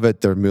 I love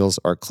it. Their meals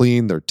are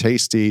clean. They're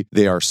tasty.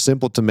 They are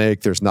simple to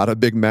make. There's not a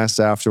big mess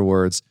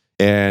afterwards.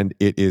 And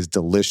it is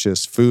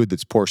delicious food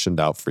that's portioned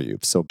out for you.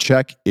 So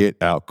check it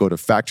out. Go to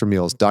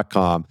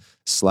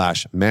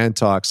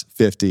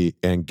factormeals.com/mantalks50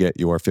 and get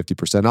your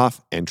 50%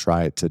 off and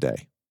try it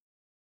today.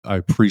 I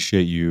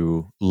appreciate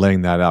you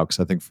laying that out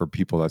because I think for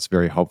people that's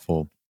very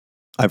helpful.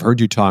 I've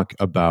heard you talk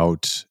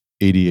about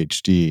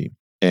ADHD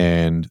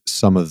and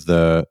some of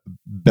the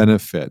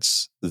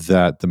benefits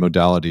that the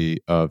modality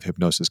of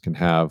hypnosis can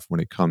have when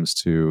it comes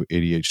to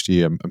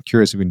ADHD. I'm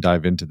curious if we can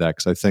dive into that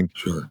because I think,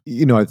 Sure.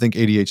 I think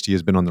ADHD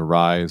has been on the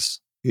rise.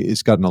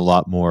 It's gotten a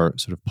lot more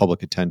sort of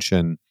public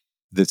attention.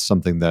 That's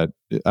something that,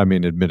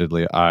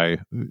 admittedly, I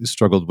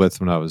struggled with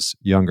when I was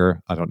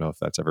younger. I don't know if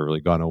that's ever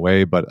really gone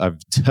away, but I've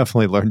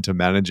definitely learned to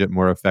manage it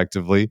more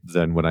effectively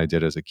than when I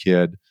did as a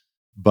kid.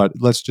 But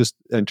let's just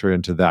enter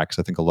into that because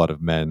I think a lot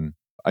of men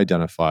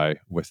identify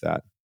with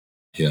that.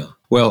 Yeah.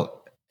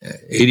 Well,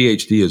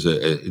 ADHD is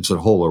it's a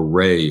whole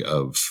array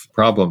of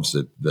problems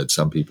that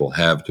some people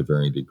have to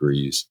varying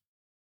degrees.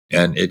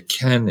 And it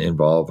can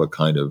involve a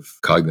kind of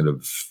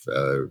cognitive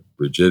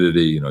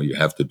rigidity. You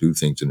have to do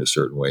things in a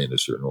certain way, in a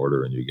certain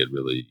order, and you get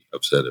really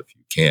upset if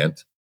you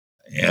can't.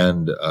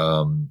 And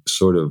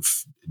sort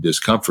of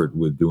discomfort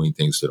with doing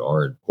things that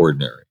aren't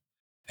ordinary.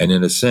 And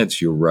in a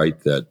sense, you're right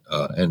that,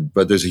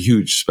 but there's a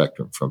huge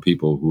spectrum from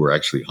people who are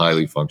actually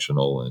highly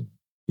functional and,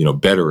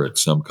 better at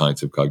some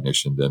kinds of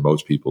cognition than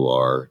most people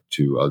are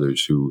to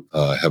others who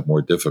have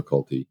more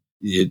difficulty.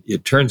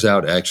 It turns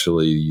out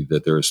actually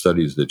that there are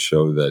studies that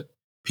show that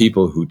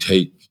people who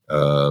take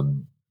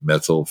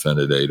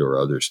methylphenidate or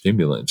other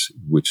stimulants,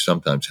 which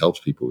sometimes helps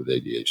people with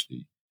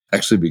ADHD,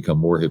 actually become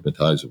more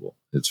hypnotizable.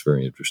 It's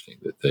very interesting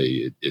that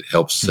it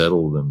helps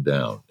settle them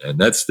down. And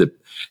that's the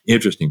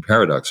interesting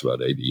paradox about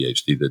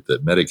ADHD, that the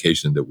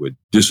medication that would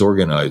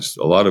disorganize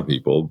a lot of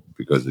people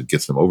because it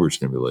gets them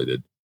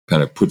overstimulated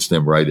kind of puts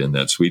them right in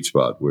that sweet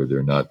spot where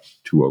they're not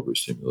too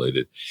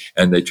overstimulated,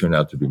 and they turn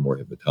out to be more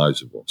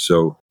hypnotizable.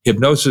 So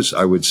hypnosis,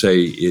 I would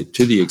say,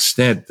 to the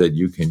extent that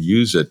you can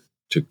use it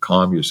to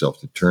calm yourself,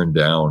 to turn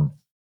down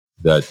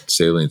that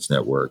salience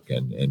network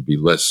and be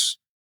less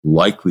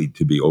likely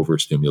to be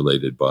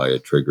overstimulated by a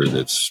trigger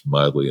that's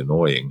mildly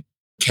annoying,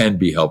 can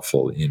be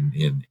helpful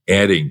in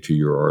adding to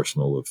your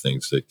arsenal of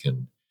things that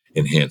can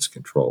enhance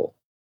control.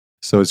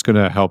 So it's going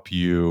to help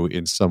you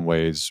in some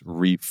ways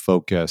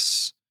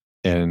refocus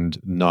and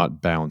not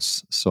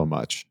bounce so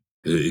much.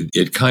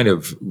 It kind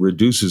of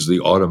reduces the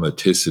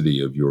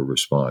automaticity of your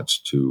response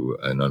to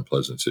an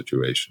unpleasant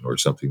situation or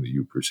something that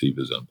you perceive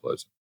as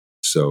unpleasant.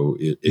 So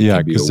it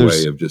can be a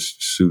way of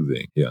just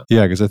soothing. Yeah,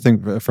 because I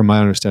think from my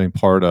understanding,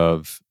 part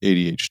of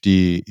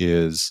ADHD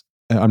is,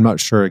 I'm not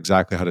sure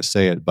exactly how to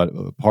say it, but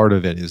part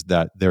of it is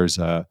that there's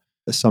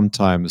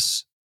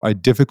sometimes a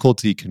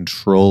difficulty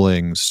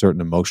controlling certain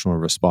emotional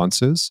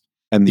responses.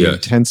 And the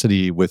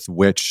intensity with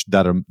which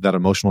that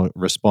emotional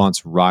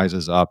response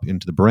rises up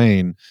into the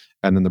brain,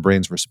 and then the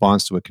brain's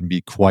response to it can be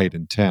quite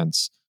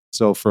intense.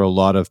 So for a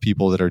lot of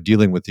people that are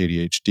dealing with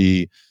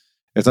ADHD,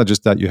 it's not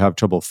just that you have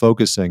trouble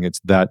focusing,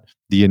 it's that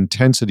the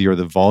intensity or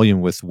the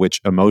volume with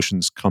which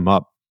emotions come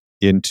up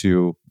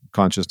into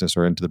consciousness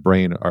or into the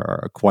brain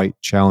are quite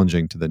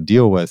challenging to then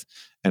deal with,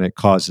 and it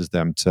causes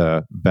them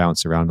to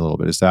bounce around a little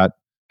bit.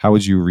 How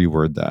would you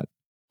reword that?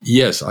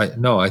 Yes,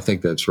 I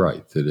think that's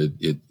right.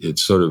 That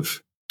it's sort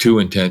of too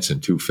intense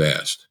and too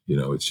fast.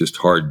 It's just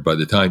hard. By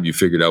the time you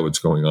figured out what's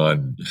going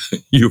on,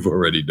 you've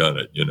already done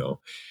it.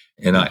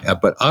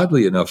 But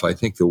oddly enough, I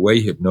think the way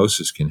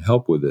hypnosis can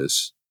help with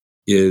this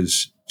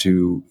is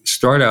to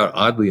start out,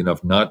 oddly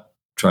enough, not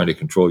trying to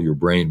control your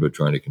brain, but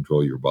trying to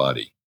control your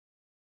body.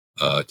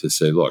 To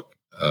say, look,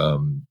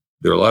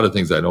 there are a lot of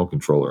things I don't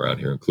control around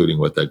here, including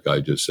what that guy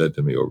just said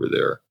to me over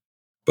there.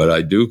 But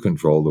I do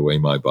control the way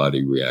my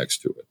body reacts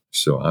to it.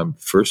 So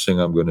first thing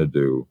I'm going to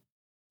do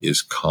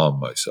is calm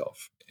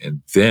myself,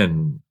 and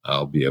then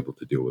I'll be able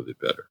to deal with it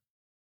better.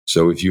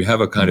 So if you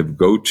have a kind of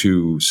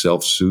go-to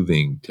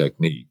self-soothing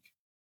technique,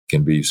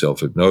 can be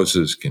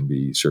self-hypnosis, can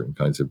be certain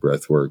kinds of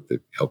breath work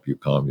that help you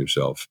calm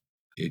yourself.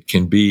 It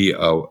can be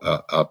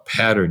a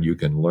pattern you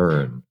can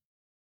learn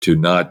to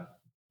not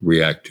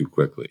react too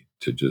quickly,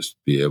 to just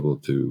be able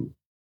to,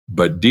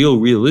 but deal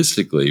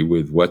realistically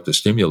with what the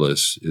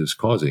stimulus is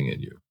causing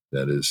in you.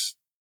 That is,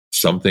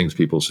 some things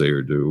people say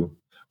or do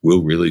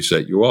will really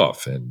set you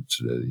off, and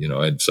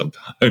and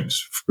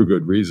sometimes for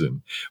good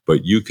reason.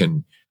 But you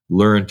can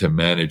learn to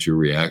manage your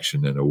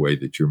reaction in a way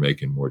that you're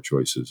making more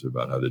choices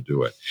about how to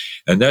do it.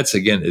 And that's,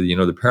 again,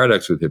 the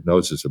paradox with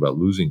hypnosis about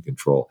losing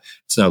control.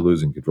 It's not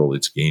losing control,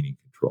 it's gaining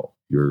control.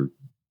 You're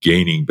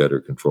gaining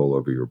better control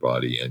over your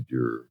body and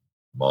your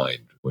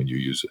mind when you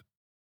use it.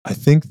 I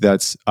think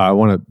I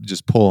want to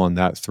just pull on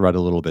that thread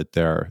a little bit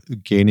there.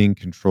 Gaining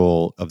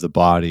control of the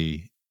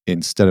body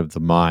instead of the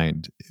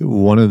mind.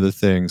 One of the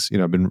things,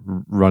 I've been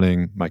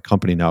running my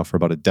company now for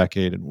about a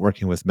decade and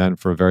working with men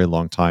for a very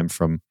long time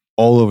from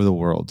all over the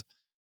world.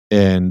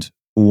 And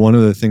one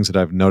of the things that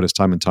I've noticed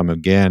time and time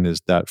again is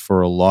that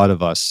for a lot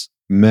of us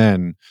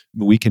men,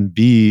 we can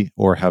be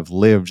or have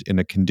lived in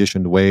a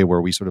conditioned way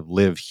where we sort of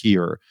live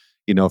here,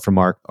 from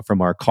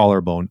our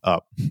collarbone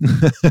up,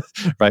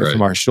 right?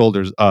 From our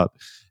shoulders up.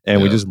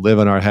 And we just live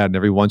in our head, and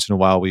every once in a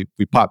while we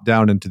pop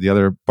down into the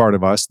other part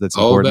of us that's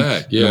important.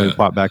 That, and then we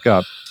pop back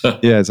up.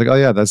 It's like, oh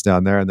yeah, that's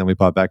down there, and then we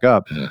pop back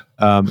up.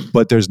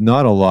 But there's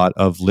not a lot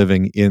of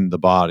living in the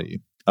body,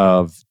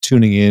 of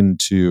tuning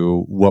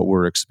into what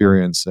we're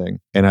experiencing.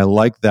 And I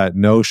like that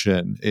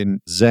notion.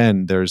 In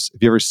Zen, have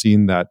you ever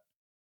seen that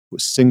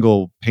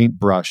single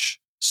paintbrush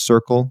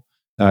circle?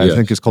 I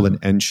think it's called an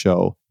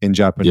ensho in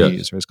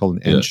Japanese, or it's called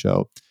an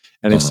ensho.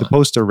 And it's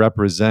supposed to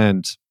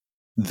represent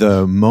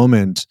the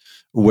moment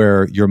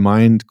where your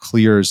mind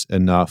clears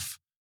enough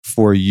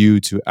for you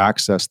to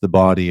access the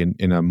body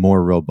in a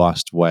more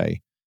robust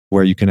way,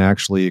 where you can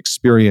actually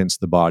experience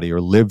the body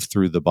or live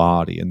through the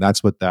body. And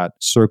that's what that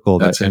circle,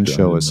 that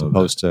ensho is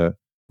supposed to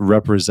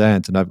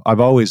represent. And I've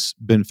always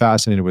been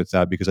fascinated with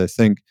that, because I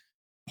think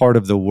part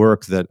of the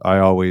work that I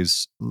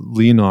always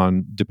lean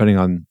on, depending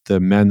on the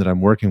men that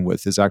I'm working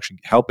with, is actually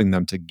helping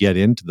them to get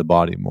into the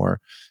body more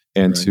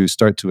and to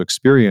start to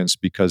experience,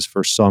 because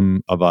for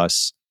some of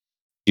us,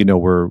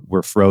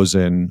 we're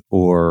frozen,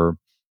 or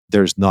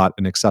there's not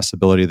an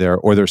accessibility there,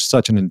 or there's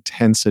such an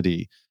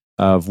intensity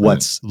of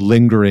what's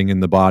lingering in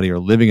the body or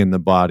living in the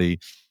body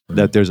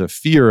that there's a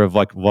fear of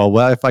like, well,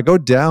 if I go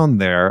down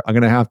there, I'm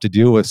going to have to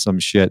deal with some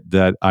shit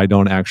that I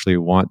don't actually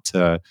want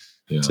to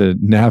Yeah. to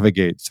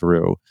navigate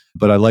through.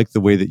 But I like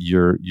the way that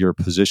you're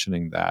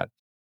positioning that.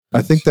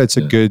 I think that's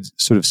a Yeah.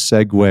 good sort of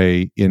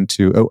segue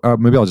into.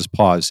 Maybe I'll just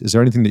pause. Is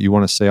there anything that you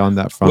want to say on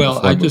that front Well,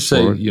 before I I move just say,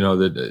 forward?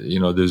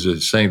 that, there's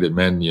a saying that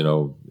men,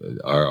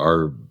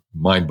 our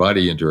mind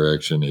body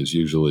interaction is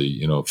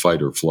usually,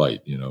 fight or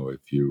flight.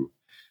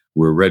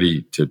 We're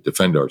ready to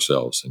defend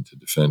ourselves and to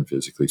defend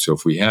physically. So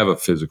if we have a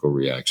physical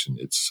reaction,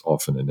 it's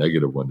often a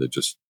negative one that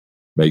just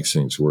makes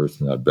things worse,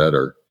 not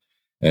better.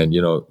 And,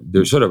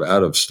 they're sort of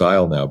out of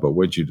style now, but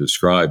what you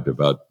described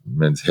about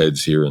men's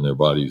heads here and their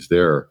bodies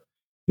there,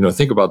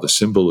 think about the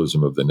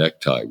symbolism of the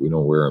necktie. We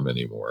don't wear them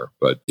anymore,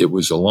 but it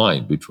was a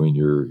line between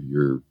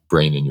your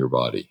brain and your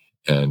body.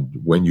 And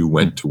when you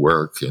went to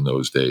work in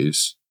those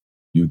days,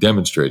 you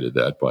demonstrated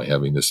that by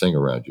having this thing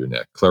around your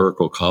neck.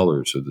 Clerical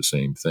collars are the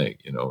same thing.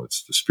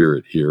 It's the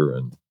spirit here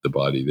and the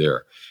body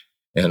there.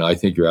 And I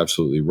think you're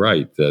absolutely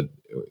right that,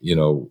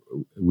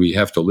 we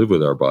have to live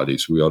with our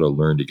bodies. We ought to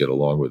learn to get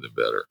along with them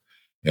better.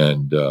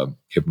 And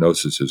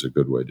hypnosis is a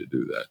good way to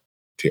do that,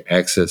 to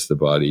access the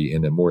body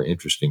in a more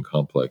interesting,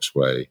 complex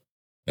way,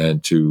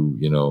 and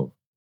to,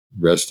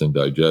 rest and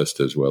digest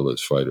as well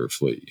as fight or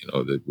flee,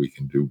 that we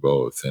can do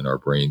both, and our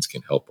brains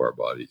can help our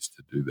bodies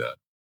to do that.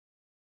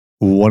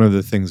 One of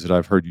the things that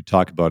I've heard you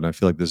talk about, and I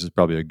feel like this is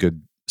probably a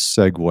good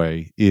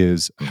segue,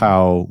 is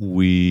how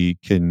we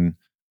can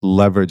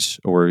leverage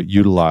or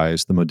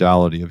utilize the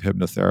modality of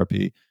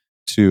hypnotherapy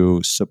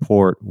to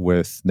support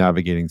with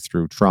navigating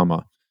through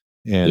trauma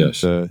and Yes.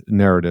 the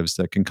narratives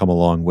that can come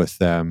along with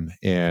them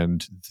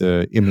and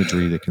the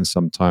imagery that can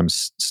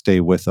sometimes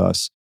stay with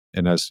us.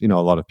 And as a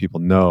lot of people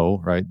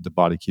know, right, the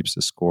body keeps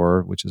the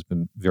score, which has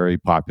been very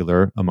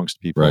popular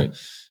amongst people, Right.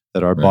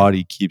 that our Right.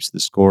 body keeps the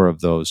score of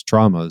those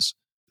traumas.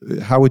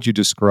 How would you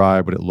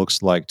describe what it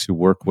looks like to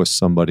work with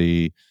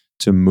somebody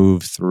to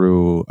move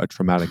through a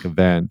traumatic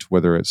event,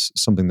 whether it's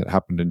something that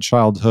happened in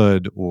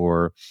childhood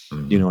or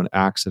an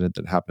accident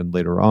that happened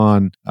later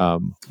on?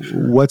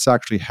 Sure. What's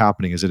actually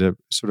happening? Is it a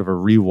sort of a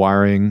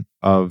rewiring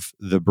of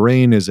the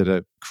brain? Is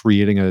it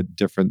creating a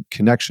different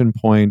connection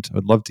point?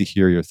 I'd love to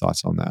hear your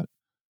thoughts on that.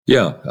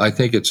 Yeah, I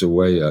think it's a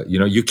way.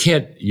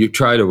 You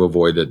try to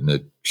avoid it, and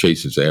it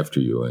chases after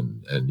you.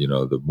 And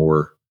the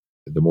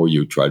more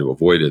you try to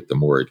avoid it, the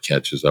more it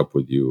catches up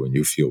with you, and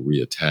you feel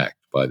reattacked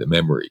by the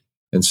memory.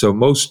 And so,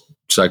 most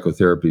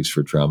psychotherapies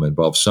for trauma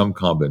involve some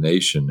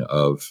combination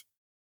of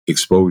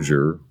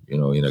exposure,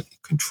 in a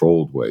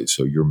controlled way.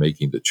 So you're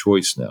making the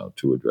choice now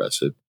to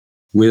address it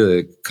with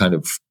a kind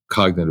of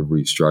cognitive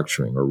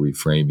restructuring or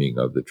reframing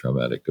of the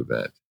traumatic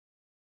event.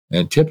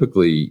 And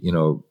typically,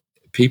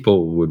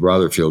 people would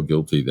rather feel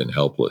guilty than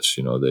helpless.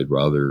 They'd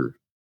rather,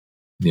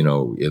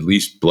 at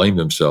least blame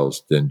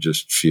themselves than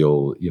just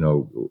feel,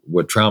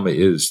 what trauma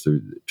is.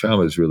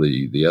 Trauma is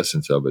really the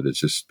essence of it. It's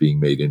just being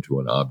made into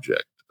an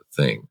object, a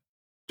thing,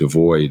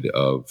 devoid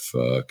of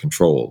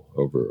control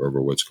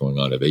over what's going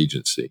on, of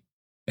agency.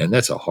 And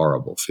that's a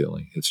horrible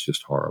feeling. It's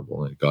just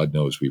horrible. And God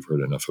knows we've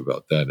heard enough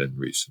about that in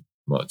recent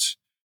months.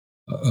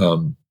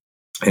 Um,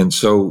 and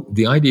so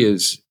the idea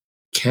is,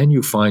 can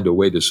you find a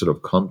way to sort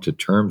of come to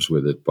terms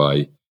with it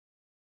by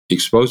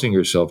exposing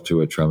yourself to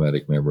a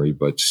traumatic memory,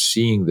 but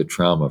seeing the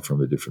trauma from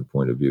a different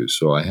point of view?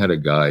 So I had a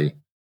guy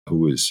who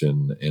was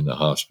in the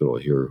hospital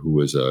here, who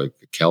was a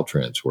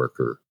Caltrans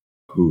worker,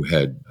 who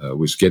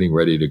was getting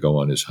ready to go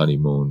on his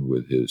honeymoon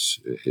with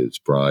his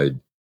bride,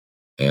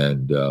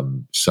 and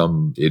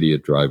some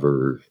idiot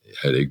driver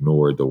had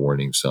ignored the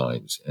warning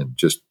signs and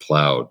just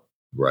plowed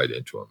right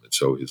into him, and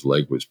so his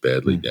leg was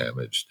badly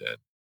damaged, and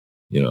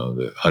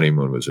the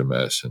honeymoon was a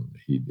mess, and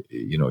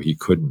he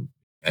couldn't,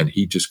 and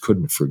he just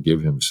couldn't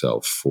forgive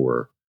himself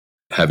for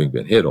having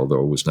been hit,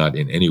 although it was not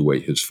in any way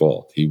his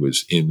fault. He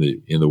was in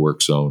the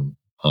work zone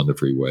on the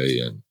freeway,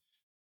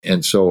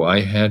 and so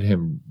I had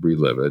him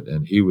relive it,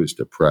 and he was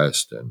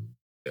depressed and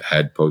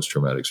had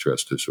post-traumatic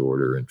stress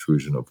disorder,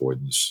 intrusion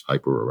avoidance,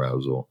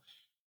 hyperarousal,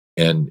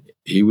 and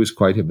he was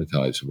quite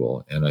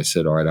hypnotizable. And I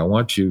said, all right, I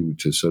want you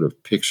to sort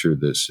of picture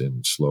this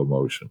in slow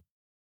motion.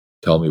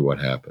 Tell me what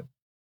happened.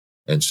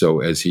 And so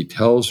as he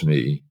tells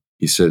me,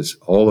 he says,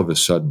 all of a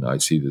sudden, I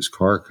see this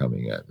car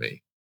coming at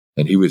me.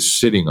 And he was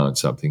sitting on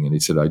something. And he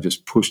said, I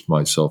just pushed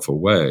myself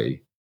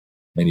away.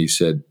 And he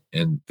said,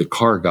 and the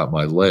car got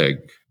my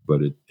leg,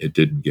 but it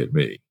didn't get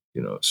me,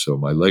 so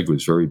my leg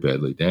was very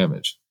badly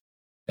damaged.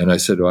 And I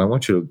said, I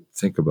want you to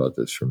think about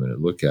this for a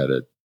minute, look at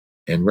it,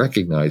 and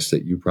recognize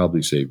that you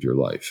probably saved your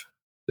life.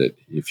 That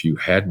if you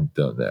hadn't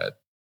done that,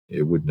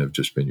 it wouldn't have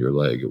just been your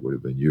leg, it would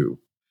have been you.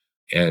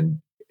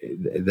 And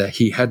that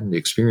he hadn't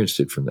experienced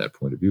it from that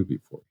point of view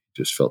before.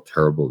 He just felt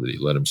terrible that he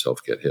let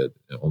himself get hit.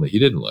 Only he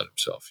didn't let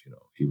himself.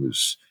 He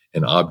was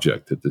an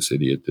object that this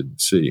idiot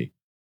didn't see.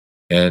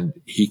 And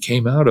he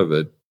came out of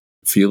it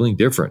feeling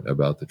different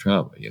about the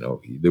trauma.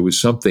 There was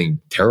something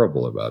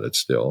terrible about it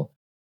still,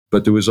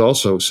 but there was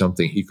also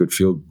something he could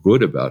feel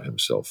good about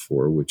himself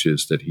for, which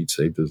is that he'd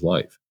saved his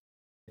life.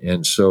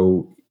 And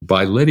so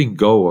by letting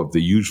go of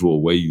the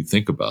usual way you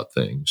think about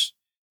things,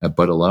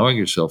 but allowing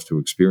yourself to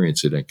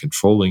experience it and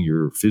controlling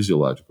your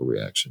physiological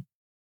reaction,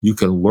 you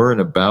can learn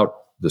about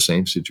the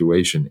same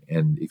situation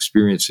and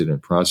experience it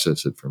and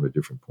process it from a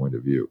different point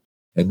of view.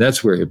 And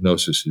that's where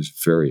hypnosis is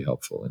very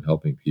helpful in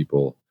helping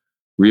people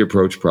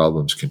reapproach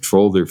problems,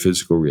 control their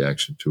physical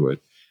reaction to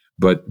it,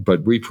 but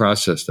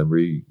reprocess them,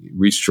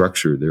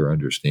 restructure their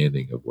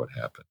understanding of what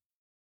happened.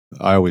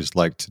 I always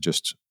like to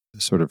just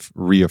sort of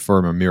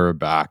reaffirm or mirror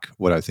back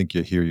what I think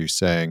you hear you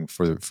saying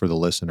for the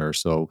listener.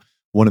 So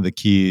one of the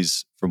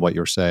keys from what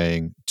you're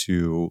saying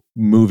to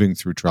moving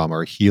through trauma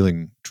or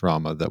healing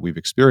trauma that we've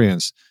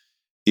experienced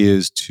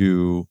is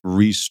to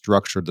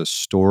restructure the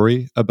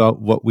story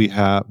about what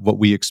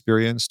we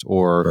experienced,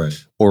 or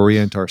Right.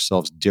 orient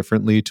ourselves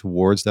differently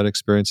towards that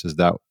experience. Is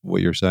that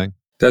what you're saying?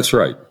 That's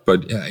right.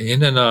 But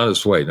in an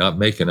honest way, not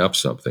making up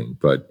something,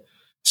 but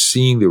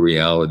seeing the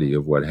reality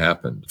of what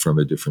happened from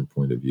a different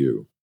point of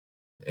view.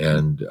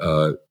 And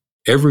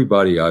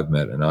everybody I've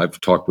met, and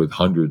I've talked with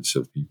hundreds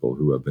of people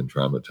who have been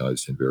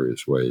traumatized in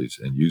various ways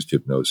and used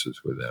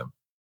hypnosis with them.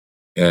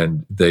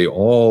 And they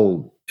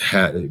all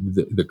had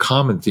the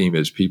common theme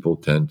is people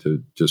tend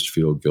to just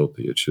feel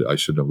guilty. I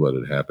shouldn't have let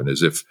it happen,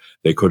 as if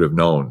they could have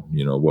known,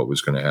 what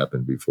was going to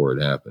happen before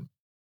it happened.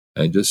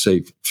 And just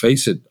say,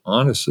 face it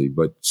honestly,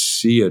 but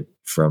see it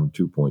from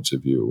 2 points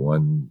of view.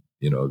 One,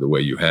 the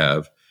way you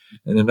have,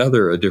 and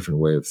another, a different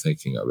way of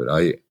thinking of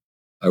it.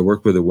 I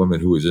worked with a woman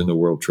who was in the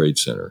World Trade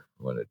Center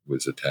when it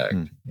was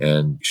attacked.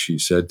 And she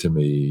said to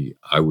me,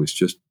 I was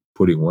just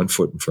putting one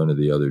foot in front of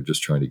the other,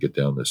 just trying to get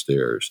down the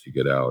stairs to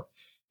get out.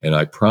 And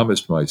I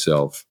promised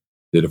myself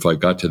that if I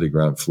got to the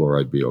ground floor,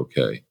 I'd be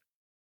okay.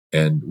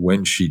 And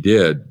when she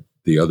did,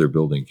 the other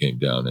building came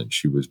down and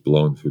she was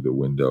blown through the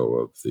window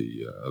of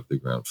the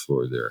ground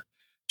floor there.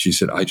 She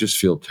said, I just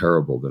feel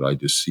terrible that I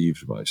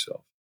deceived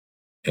myself.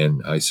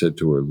 And I said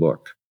to her,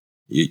 look,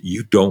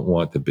 you don't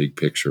want the big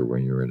picture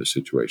when you're in a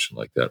situation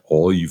like that.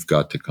 All you've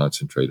got to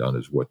concentrate on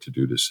is what to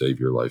do to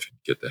save your life and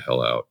get the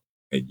hell out.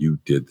 And you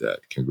did that.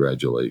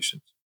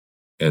 Congratulations.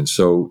 And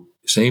so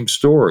same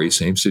story,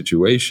 same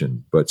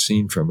situation, but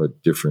seen from a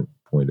different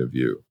point of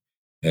view.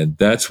 And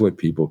that's what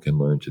people can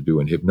learn to do.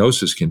 And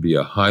hypnosis can be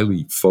a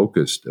highly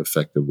focused,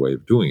 effective way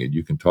of doing it.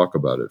 You can talk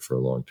about it for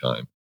a long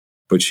time.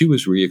 But she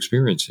was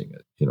re-experiencing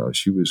it.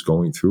 She was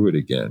going through it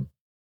again.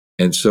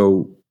 And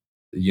so,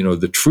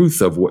 the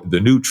truth of the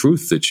new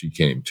truth that she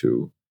came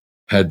to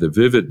had the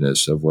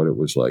vividness of what it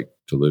was like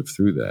to live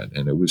through that.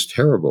 And it was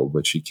terrible,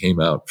 but she came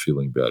out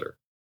feeling better.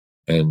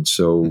 And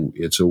so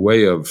it's a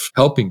way of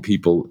helping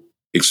people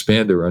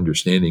expand their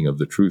understanding of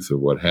the truth of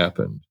what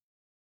happened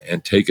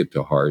and take it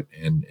to heart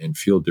and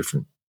feel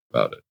different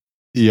about it.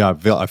 Yeah,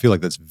 I feel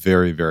like that's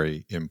very,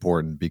 very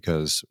important,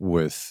 because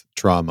with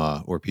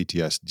trauma or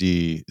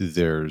PTSD,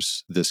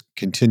 there's this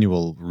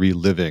continual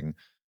reliving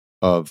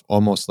of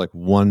almost like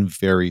one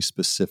very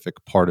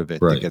specific part of it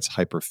that Right. gets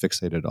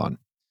hyperfixated on.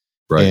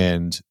 Right.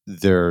 And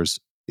there's,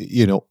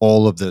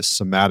 all of the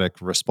somatic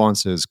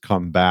responses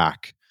come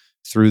back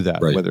through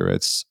that, Right. whether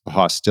it's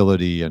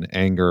hostility and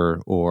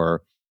anger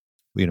or,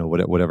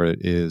 whatever it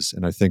is.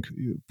 And I think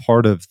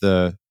part of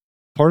the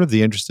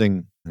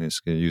interesting, I'm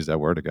just going to use that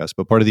word, I guess,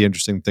 but part of the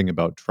interesting thing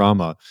about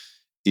trauma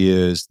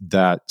is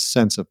that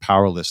sense of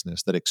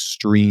powerlessness, that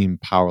extreme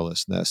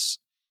powerlessness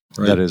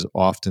Right. that is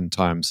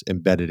oftentimes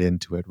embedded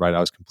into it, right? I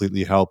was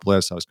completely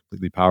helpless. I was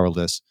completely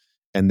powerless.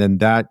 And then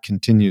that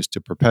continues to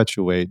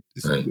perpetuate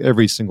Right.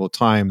 every single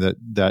time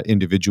that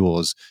individual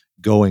is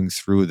going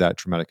through that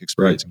traumatic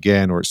experience Right.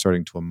 again, or it's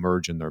starting to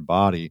emerge in their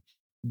body.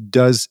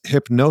 Does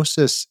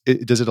hypnosis,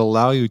 does it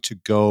allow you to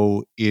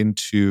go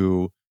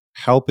into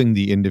helping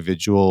the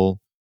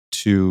individual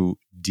to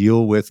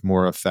deal with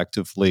more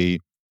effectively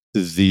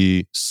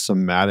the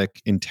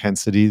somatic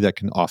intensity that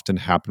can often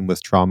happen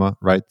with trauma,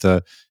 right?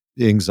 The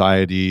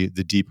anxiety,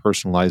 the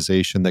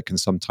depersonalization that can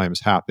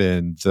sometimes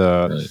happen,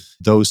 Right.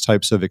 those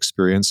types of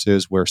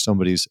experiences where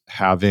somebody's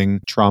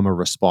having trauma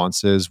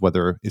responses,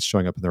 whether it's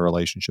showing up in their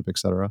relationship, et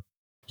cetera?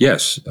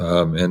 Yes.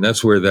 And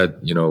that's where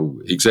that,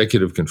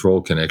 executive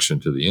control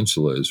connection to the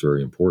insula is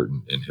very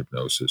important in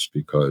hypnosis,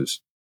 because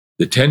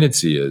the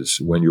tendency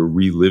is when you're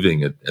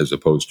reliving it as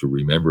opposed to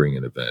remembering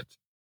an event,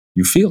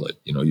 you feel it.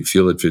 You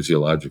feel it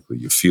physiologically.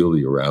 You feel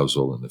the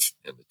arousal and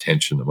the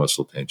tension, the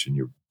muscle tension.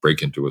 You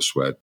break into a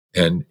sweat.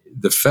 And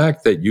the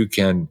fact that you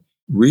can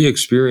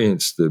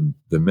re-experience the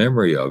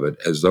memory of it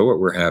as though it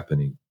were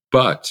happening,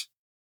 but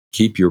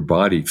keep your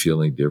body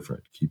feeling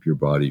different, keep your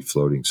body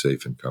floating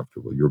safe and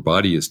comfortable. Your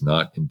body is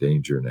not in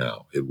danger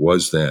now. It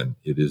was then,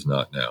 it is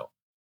not now.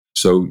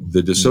 So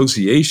the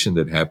dissociation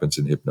that happens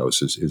in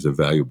hypnosis is a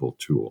valuable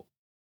tool,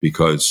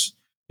 because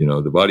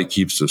the body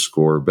keeps the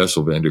score.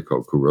 Bessel van der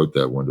Kolk, who wrote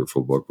that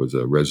wonderful book, was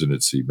a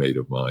residency mate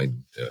of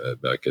mine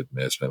back at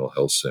Mass Mental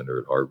Health Center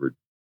at Harvard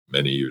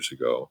many years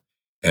ago.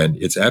 And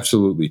it's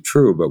absolutely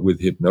true. But with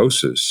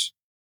hypnosis,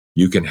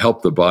 you can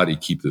help the body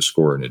keep the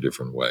score in a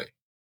different way.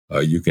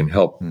 You can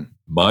help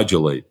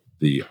modulate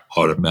the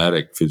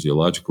automatic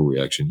physiological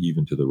reaction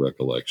even to the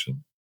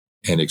recollection,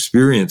 and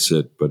experience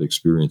it, but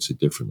experience it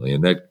differently.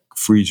 And that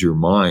frees your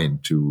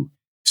mind to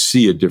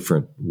see a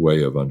different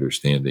way of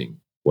understanding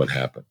what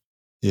happened.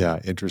 Yeah,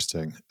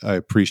 interesting.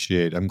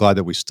 I'm glad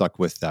that we stuck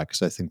with that,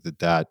 because I think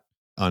that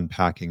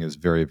unpacking is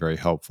very, very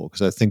helpful,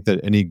 because I think that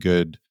any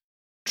good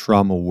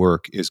trauma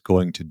work is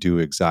going to do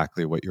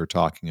exactly what you're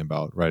talking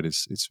about, right?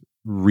 It's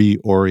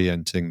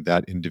reorienting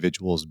that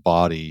individual's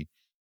body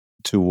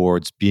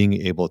towards being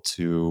able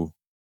to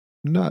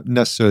not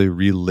necessarily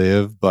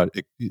relive, but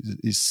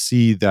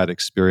see that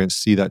experience,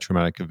 see that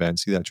traumatic event,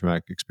 see that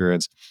traumatic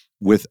experience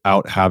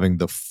without having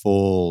the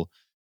full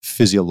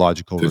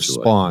physiological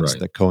response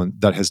Right,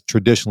 that has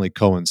traditionally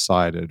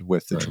coincided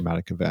with the right.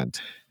 traumatic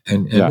event.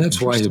 And Yeah, that's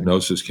why interesting.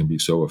 hypnosis can be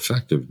so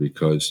effective,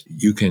 because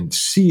you can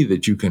see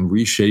that you can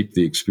reshape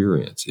the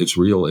experience. It's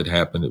real, it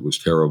happened, it was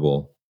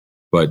terrible,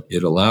 but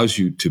it allows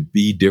you to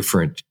be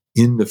different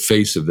in the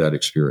face of that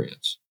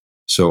experience.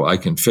 So I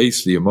can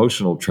face the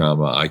emotional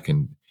trauma, I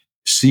can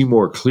see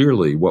more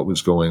clearly what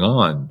was going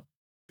on,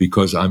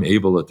 because I'm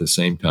able at the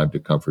same time to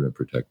comfort and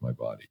protect my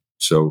body.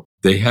 So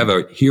they have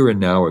a here and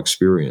now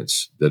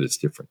experience that is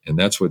different. And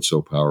that's what's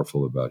so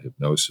powerful about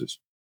hypnosis.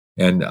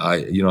 And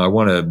I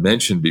want to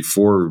mention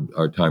before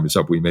our time is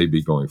up, we may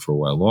be going for a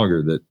while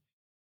longer, that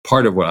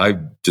part of what I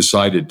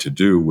decided to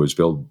do was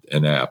build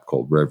an app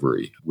called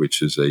Reverie,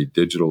 which is a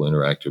digital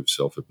interactive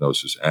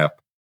self-hypnosis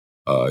app.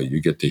 You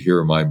get to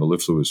hear my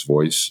mellifluous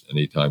voice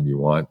anytime you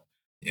want.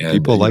 And,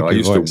 People like I your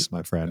used to, voice,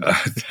 my friend.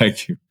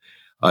 thank you.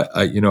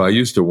 I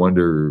used to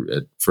wonder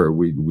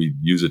we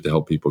use it to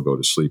help people go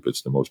to sleep.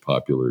 It's the most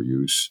popular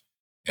use.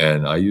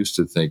 And I used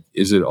to think,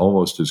 is it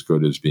almost as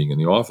good as being in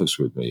the office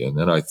with me? And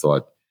then I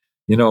thought,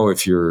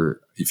 if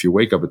you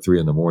wake up at 3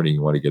 a.m,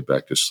 you want to get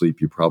back to sleep,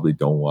 you probably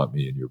don't want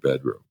me in your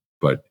bedroom.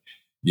 But,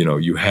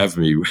 you have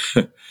me,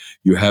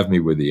 you have me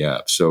with the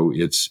app. So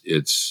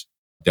it's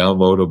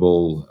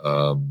downloadable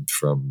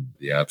from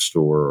the App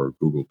Store or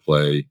Google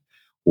Play,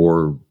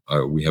 or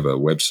we have a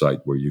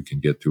website where you can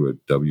get to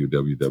it,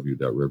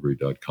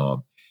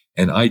 www.reverie.com.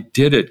 And I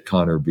did it,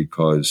 Connor,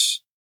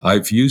 because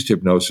I've used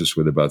hypnosis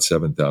with about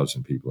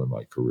 7,000 people in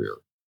my career,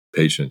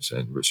 patients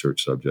and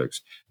research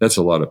subjects. That's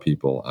a lot of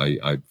people.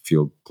 I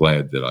feel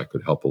glad that I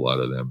could help a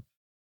lot of them.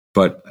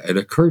 But it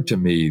occurred to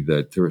me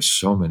that there are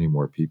so many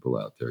more people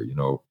out there.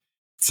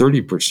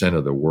 30%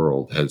 of the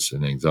world has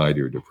an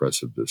anxiety or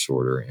depressive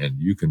disorder, and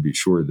you can be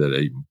sure that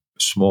a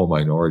small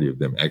minority of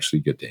them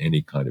actually get to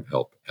any kind of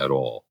help at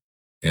all.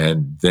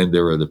 And then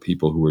there are the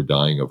people who are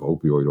dying of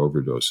opioid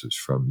overdoses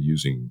from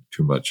using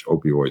too much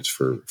opioids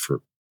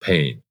for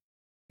pain.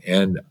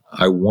 And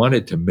I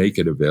wanted to make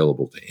it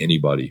available to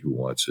anybody who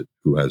wants it,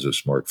 who has a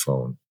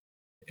smartphone.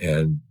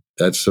 And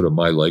that's sort of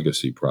my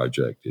legacy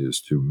project, is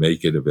to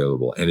make it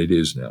available. And it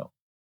is now.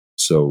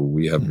 So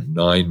we have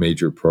 9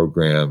 major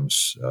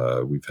programs.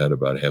 We've had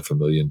about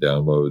 500,000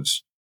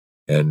 downloads.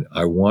 And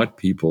I want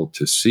people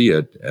to see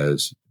it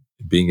as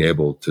being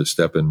able to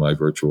step in my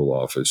virtual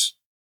office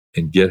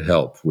and get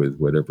help with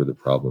whatever the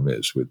problem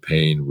is, with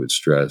pain, with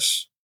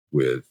stress,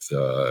 with,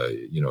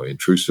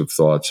 intrusive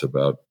thoughts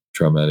about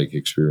traumatic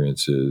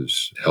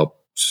experiences, help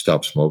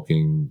stop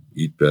smoking,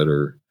 eat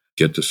better,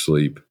 get to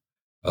sleep.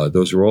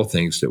 Those are all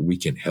things that we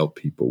can help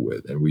people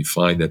with. And we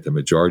find that the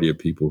majority of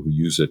people who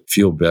use it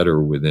feel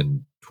better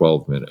within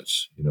 12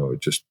 minutes.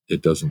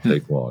 It doesn't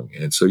take long.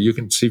 And so you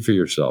can see for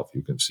yourself,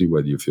 you can see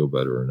whether you feel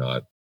better or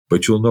not,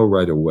 but you'll know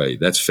right away.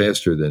 That's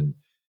faster than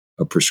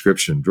a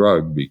prescription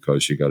drug,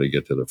 because you got to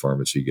get to the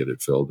pharmacy, get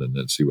it filled, and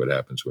then see what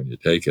happens when you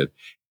take it.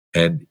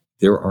 And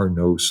there are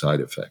no side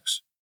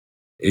effects.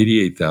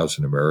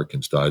 88,000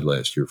 Americans died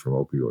last year from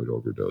opioid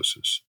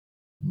overdoses.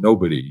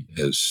 Nobody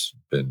has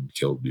been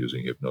killed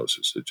using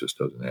hypnosis. It just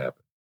doesn't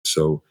happen.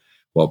 So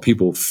while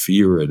people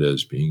fear it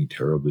as being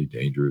terribly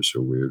dangerous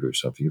or weird or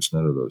something, it's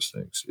none of those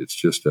things. It's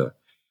just a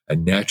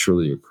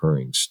naturally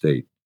occurring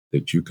state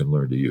that you can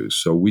learn to use.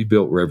 So we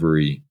built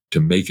Reverie to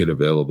make it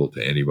available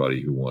to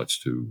anybody who wants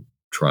to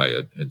try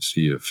it and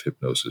see if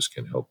hypnosis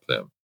can help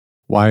them.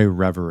 Why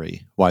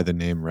Reverie? Why the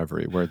name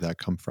Reverie? Where did that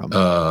come from?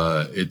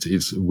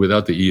 It's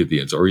without the E at the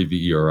end. It's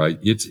Reveri.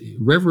 It's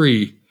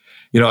Reverie.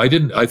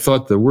 I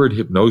thought the word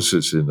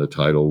hypnosis in the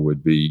title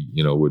would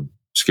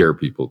scare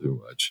people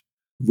too much.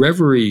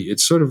 Reverie,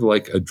 it's sort of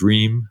like a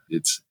dream.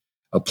 It's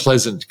a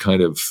pleasant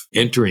kind of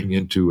entering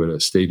into a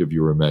state of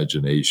your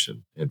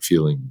imagination and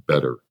feeling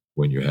better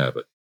when you have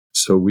it.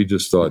 So we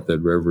just thought that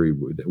Reverie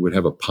would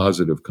have a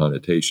positive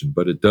connotation,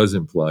 but it does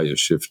imply a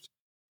shift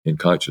in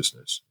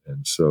consciousness.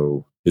 And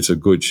so it's a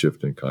good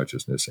shift in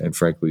consciousness. And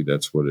frankly,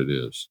 that's what it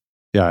is.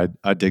 Yeah,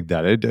 I dig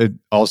that. It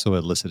also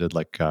elicited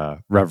like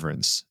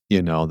reverence,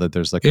 that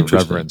there's like a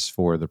Interesting. reverence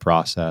for the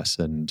process.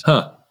 And,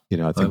 Huh.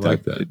 I think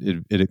like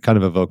that. It kind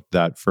of evoked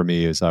that for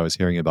me as I was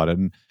hearing about it.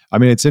 And I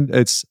mean,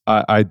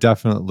 I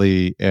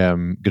definitely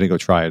am going to go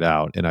try it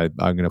out. And I'm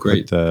going to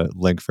put the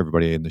link for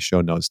everybody in the show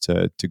notes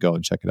to go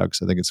and check it out,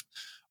 because I think it's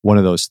one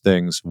of those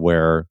things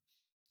where,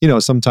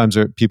 sometimes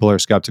people are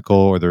skeptical,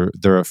 or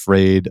they're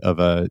afraid of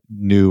a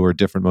new or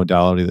different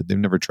modality that they've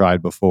never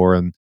tried before.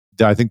 And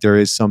I think there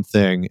is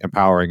something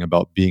empowering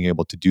about being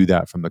able to do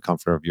that from the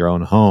comfort of your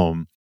own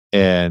home.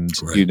 And,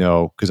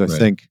 because I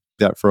think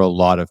that for a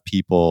lot of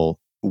people,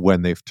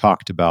 when they've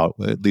talked about,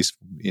 at least,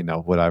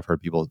 what I've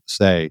heard people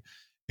say,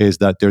 is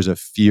that there's a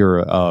fear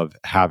of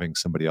having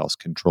somebody else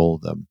control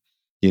them.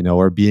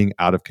 or being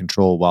out of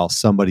control while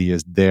somebody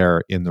is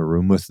there in the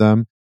room with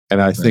them.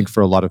 And I think Right.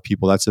 for a lot of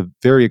people, that's a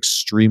very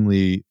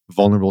extremely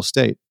vulnerable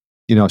state.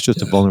 It's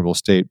just a Yes. vulnerable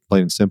state,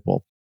 plain and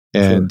simple.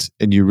 Sure.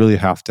 And you really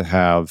have to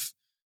have,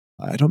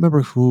 I don't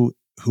remember who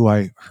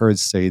I heard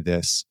say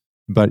this,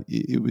 but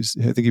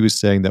I think he was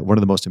saying that one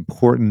of the most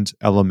important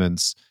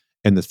elements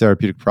in the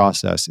therapeutic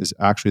process is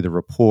actually the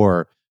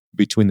rapport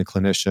between the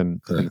clinician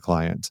and the Correct.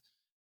 client.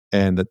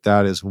 And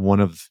that is one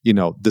of,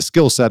 the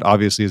skill set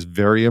obviously is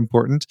very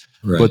important,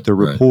 but Right. the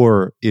Right.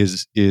 rapport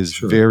is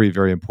Sure. very,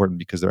 very important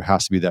because there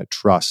has to be that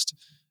trust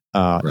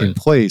in Right.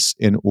 place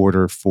in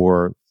order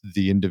for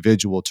the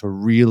individual to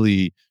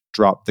really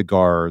drop the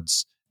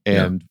guards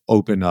Yeah. and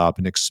open up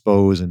and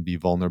expose and be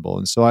vulnerable.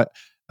 And so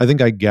I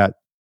think I get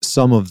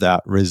some of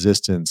that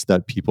resistance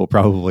that people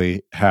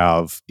probably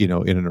have, in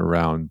and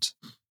around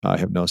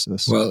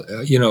hypnosis. Well,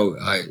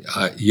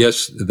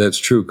 yes, that's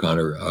true,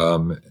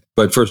 Connor.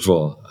 But first of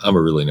all, I'm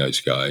a really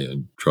nice guy,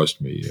 and trust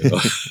me.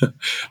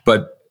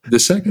 But the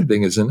second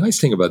thing is the nice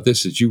thing about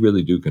this is you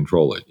really do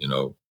control it.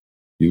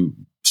 You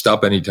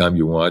stop anytime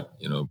you want.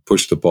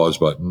 Push the pause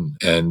button,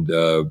 and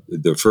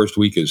the first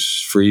week is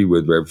free.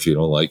 With if you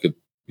don't like it,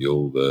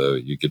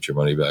 you get your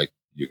money back.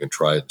 You can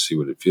try it and see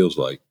what it feels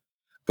like.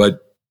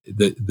 But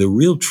the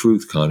real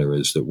truth, Connor,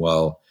 is that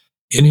while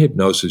in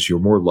hypnosis, you're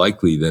more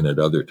likely than at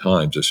other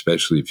times,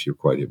 especially if you're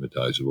quite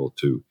hypnotizable,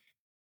 to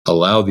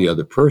allow the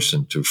other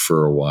person to,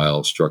 for a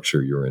while,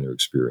 structure your inner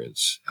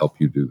experience, help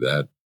you do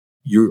that.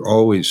 You're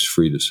always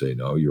free to say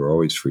no. You're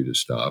always free to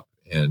stop.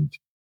 And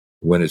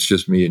when it's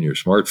just me and your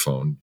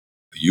smartphone,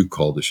 you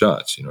call the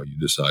shots. You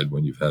decide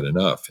when you've had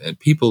enough. And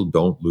people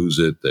don't lose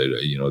it.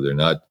 They're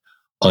not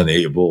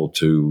unable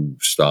to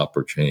stop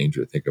or change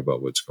or think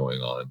about what's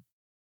going on.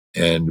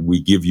 And we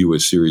give you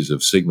a series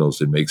of signals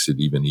that makes it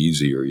even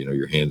easier.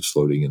 Your hand's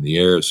floating in the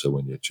air. So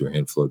when your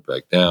hand float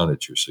back down,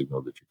 it's your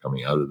signal that you're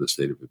coming out of the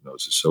state of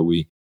hypnosis. So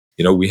we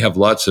have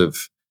lots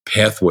of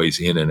pathways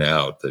in and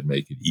out that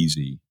make it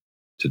easy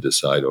to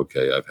decide,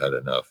 okay, I've had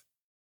enough.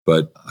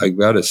 But I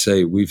gotta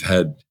say, we've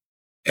had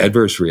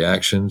adverse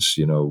reactions.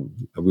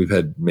 We've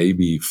had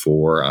maybe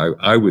 4.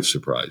 I was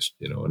surprised,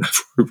 and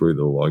for a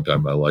long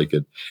time, I like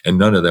it. And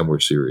none of them were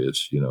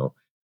serious.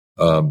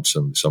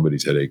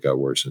 Somebody's headache got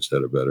worse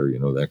instead of better,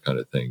 that kind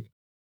of thing.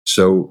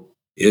 So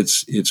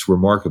it's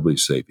remarkably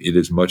safe. It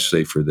is much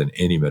safer than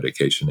any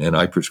medication. And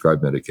I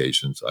prescribe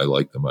medications. I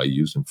like them. I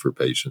use them for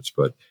patients,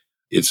 but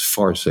it's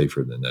far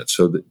safer than that.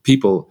 So that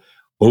people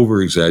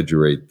over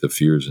exaggerate the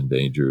fears and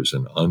dangers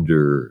and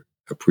under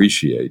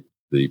appreciate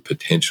the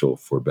potential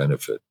for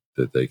benefit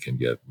that they can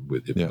get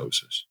with Yeah.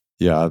 hypnosis.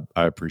 Yeah,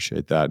 I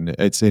appreciate that. And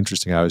it's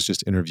interesting. I was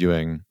just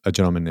interviewing a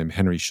gentleman named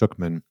Henry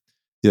Schuckman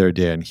the other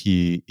day, and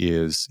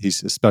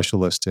he's a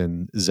specialist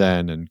in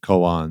Zen and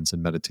koans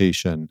and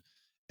meditation.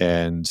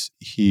 And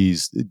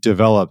he's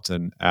developed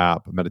an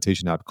app, a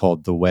meditation app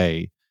called The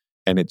Way,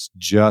 and it's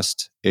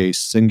just a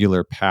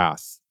singular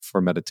path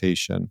for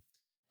meditation.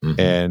 Hmm.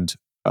 And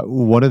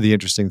one of the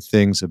interesting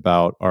things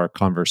about our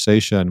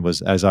conversation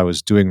was, as I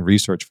was doing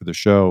research for the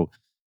show,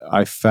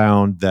 I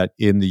found that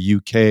in the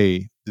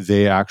UK,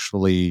 they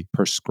actually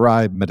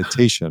prescribe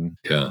meditation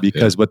Yeah, yeah,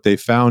 because what they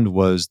found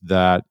was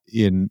that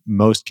in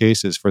most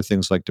cases for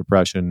things like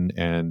depression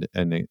and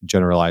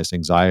generalized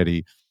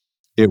anxiety,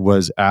 it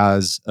was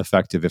as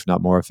effective, if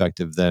not more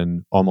effective,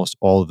 than almost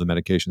all of the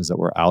medications that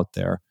were out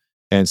there.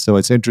 And so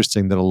it's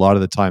interesting that a lot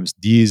of the times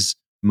these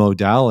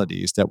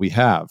modalities that we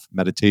have,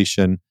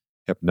 meditation,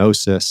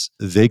 hypnosis,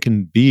 they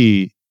can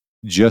be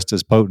just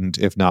as potent,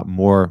 if not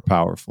more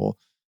powerful,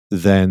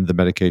 than the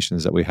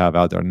medications that we have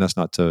out there. And that's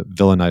not to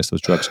villainize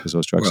those drugs because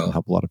those drugs can well,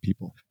 help a lot of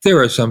people.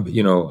 there are some,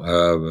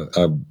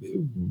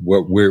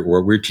 what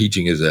we're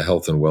teaching is a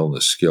health and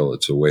wellness skill.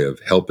 It's a way of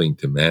helping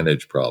to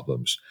manage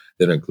problems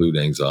that include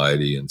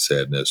anxiety and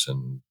sadness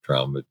and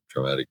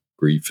traumatic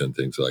grief and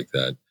things like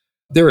that.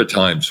 There are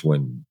times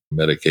when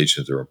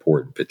medications are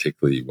important,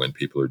 particularly when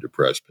people are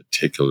depressed,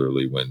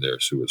 particularly when they're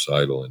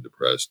suicidal and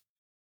depressed.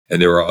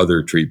 And there are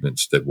other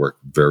treatments that work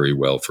very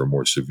well for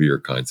more severe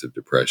kinds of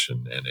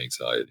depression and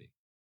anxiety.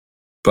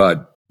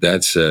 But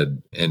that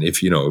said, and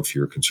if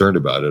you're concerned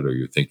about it or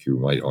you think you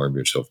might harm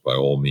yourself, by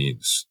all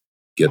means,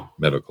 get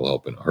medical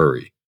help in a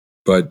hurry.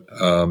 But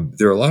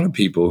there are a lot of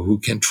people who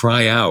can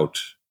try out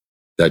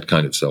that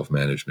kind of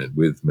self-management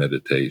with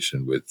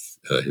meditation, with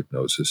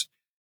hypnosis,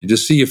 and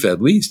just see if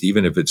at least,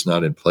 even if it's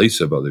not in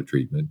place of other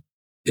treatment,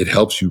 it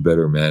helps you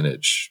better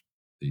manage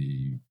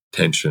the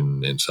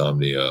tension,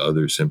 insomnia,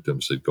 other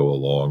symptoms that go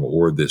along,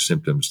 or the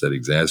symptoms that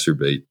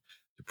exacerbate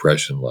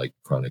depression, like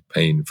chronic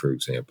pain, for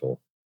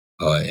example.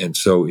 And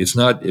so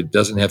it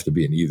doesn't have to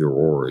be an either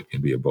or, it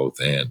can be a both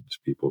and.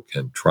 People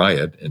can try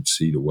it and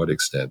see to what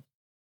extent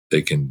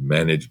they can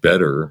manage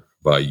better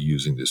by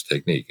using this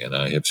technique. And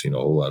I have seen a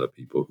whole lot of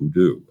people who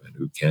do and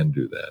who can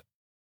do that.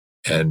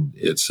 And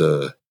it's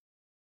a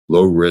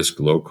low risk,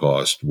 low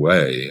cost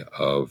way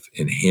of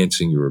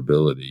enhancing your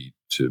ability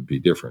to be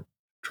different,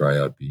 try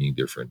out being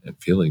different and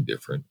feeling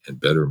different and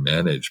better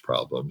manage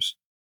problems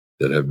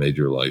that have made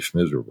your life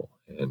miserable.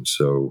 And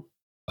so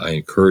I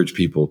encourage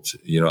people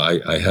to,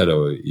 I had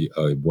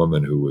a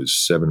woman who was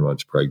 7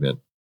 months pregnant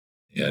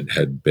and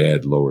had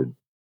bad lower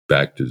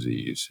back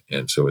disease.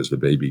 And so as the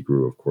baby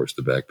grew, of course,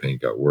 the back pain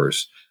got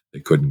worse. They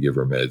couldn't give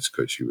her meds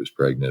because she was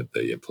pregnant.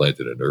 They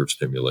implanted a nerve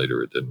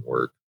stimulator. It didn't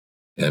work.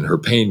 And her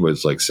pain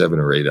was like 7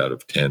 or 8 out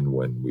of 10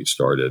 when we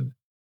started.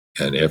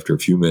 And after a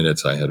few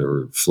minutes, I had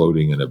her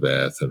floating in a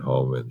bath at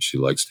home, and she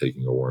likes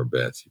taking a warm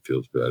bath. She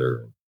feels better.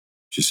 And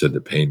she said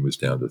the pain was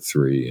down to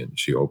 3, and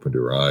she opened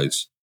her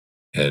eyes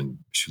and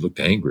she looked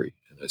angry.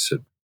 And I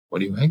said,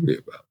 "What are you angry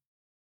about?"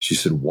 She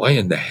said, "Why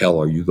in the hell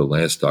are you the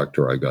last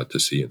doctor I got to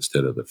see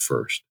instead of the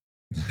first?"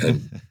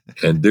 And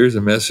and there's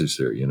a message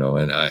there,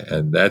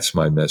 and that's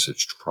my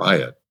message. Try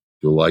it.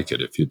 You'll like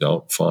it. If you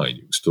don't, fine.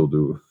 You can still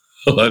do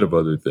a lot of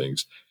other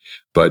things.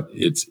 But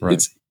Right.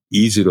 it's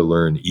easy to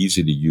learn,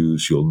 easy to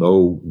use. You'll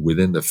know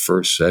within the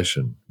first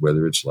session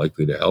whether it's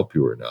likely to help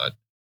you or not.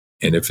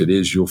 And if it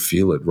is, you'll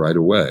feel it right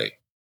away.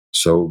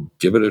 So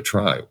give it a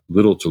try.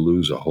 Little to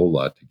lose, a whole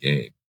lot to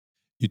gain.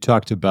 You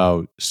talked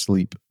about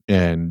sleep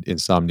and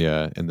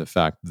insomnia and the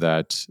fact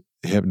that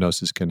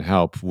hypnosis can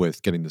help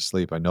with getting to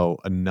sleep. I know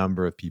a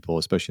number of people,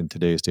 especially in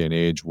today's day and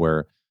age,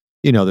 where,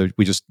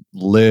 we just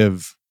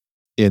live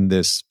in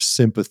this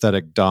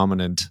sympathetic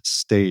dominant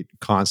state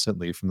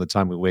constantly from the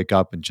time we wake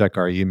up and check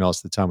our emails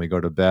to the time we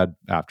go to bed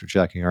after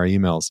checking our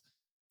emails.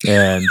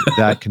 And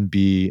that can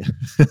be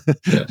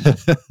Yeah.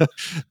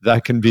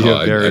 that can be Oh, a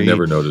I very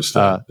never noticed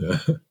that.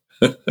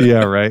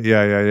 yeah, right.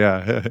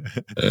 Yeah.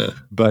 Yeah.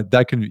 But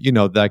that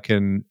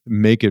can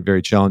make it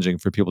very challenging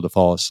for people to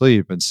fall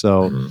asleep. And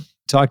so Mhm.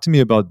 talk to me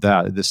about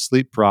that, the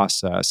sleep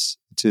process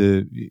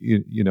to,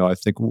 I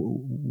think,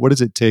 what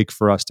does it take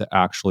for us to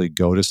actually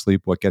go to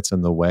sleep? What gets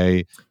in the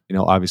way?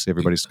 Obviously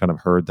everybody's kind of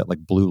heard that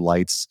like blue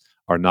lights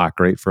are not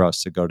great for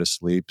us to go to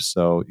sleep.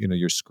 So,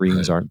 your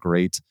screens Right. aren't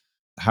great.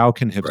 How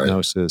can Right.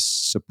 hypnosis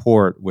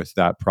support with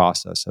that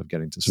process of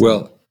getting to sleep?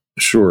 Well,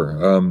 sure.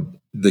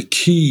 The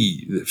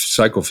key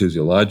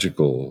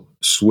psychophysiological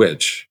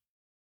switch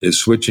is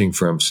switching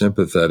from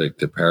sympathetic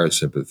to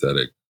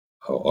parasympathetic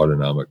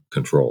autonomic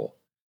control.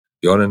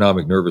 The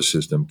autonomic nervous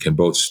system can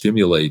both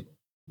stimulate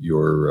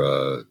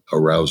your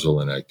arousal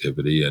and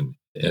activity and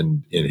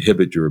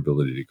inhibit your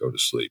ability to go to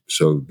sleep.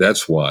 So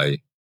that's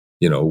why,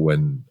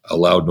 when a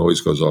loud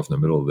noise goes off in the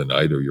middle of the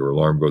night or your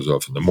alarm goes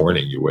off in the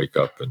morning, you wake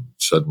up and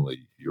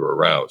suddenly you're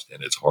aroused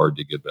and it's hard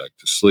to get back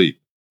to sleep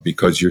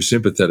because your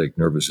sympathetic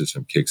nervous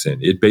system kicks in.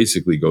 It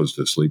basically goes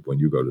to sleep when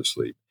you go to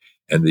sleep.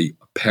 And the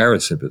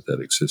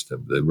parasympathetic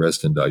system, the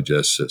rest and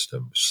digest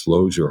system,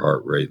 slows your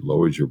heart rate,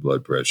 lowers your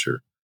blood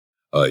pressure,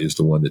 is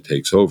the one that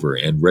takes over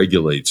and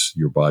regulates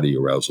your body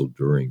arousal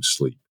during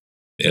sleep.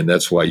 And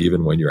that's why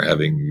even when you're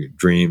having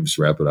dreams,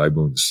 rapid eye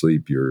movement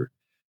sleep, you're,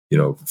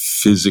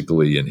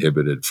 physically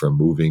inhibited from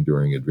moving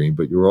during a dream,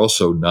 but you're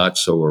also not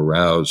so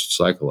aroused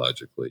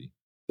psychologically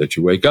that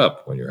you wake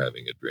up when you're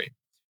having a dream.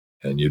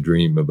 And you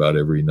dream about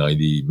every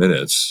 90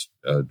 minutes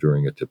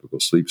during a typical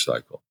sleep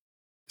cycle.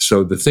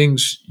 So the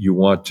things you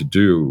want to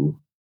do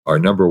are,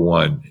 number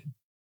one,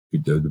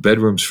 the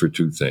bedroom's for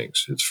two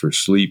things. It's for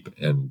sleep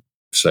and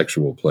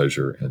sexual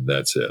pleasure, and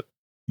that's it.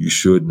 You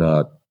should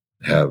not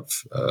have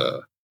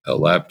a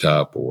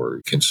laptop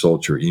or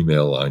consult your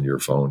email on your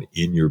phone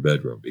in your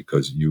bedroom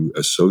because you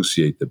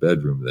associate the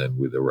bedroom then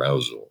with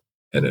arousal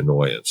and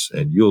annoyance.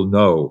 And you'll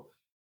know,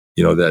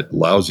 that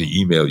lousy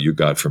email you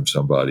got from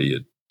somebody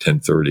at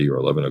 10:30 or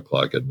 11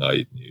 o'clock at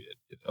night. And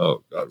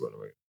oh, God, what am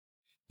I?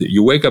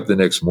 You wake up the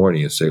next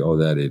morning and say, "Oh,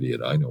 that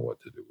idiot, I know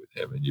what to do with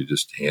him." And you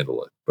just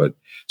handle it. But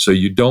so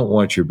you don't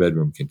want your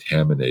bedroom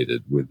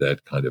contaminated with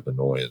that kind of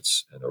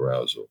annoyance and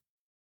arousal.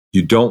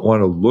 You don't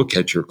want to look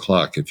at your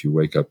clock if you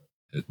wake up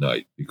at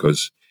night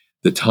because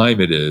the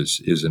time it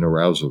is an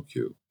arousal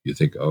cue. You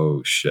think,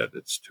 "Oh shit,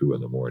 it's 2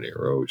 in the morning,"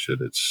 or "Oh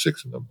shit, it's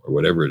 6 in the morning," or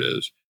whatever it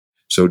is.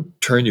 So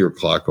turn your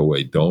clock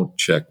away. Don't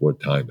check what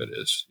time it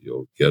is.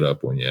 You'll get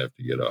up when you have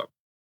to get up.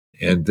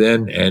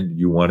 And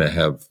you want to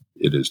have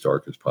it as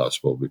dark as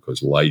possible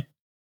because light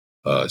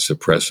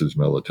suppresses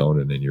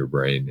melatonin in your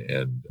brain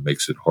and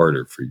makes it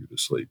harder for you to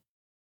sleep.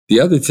 The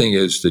other thing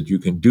is that you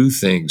can do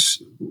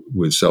things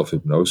with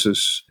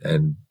self-hypnosis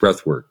and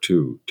breath work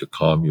too to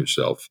calm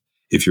yourself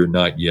if you're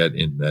not yet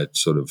in that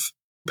sort of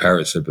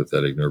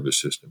parasympathetic nervous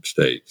system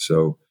state.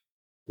 So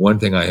one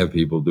thing I have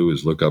people do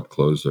is look up,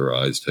 close their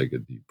eyes, take a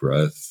deep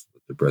breath,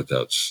 let the breath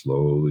out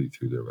slowly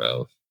through their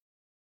mouth,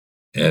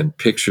 and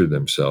picture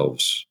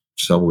themselves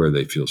somewhere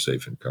they feel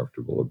safe and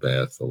comfortable, a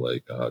bath, a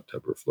lake, a hot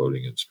tub, or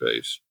floating in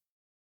space.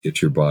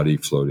 Get your body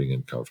floating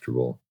and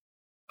comfortable.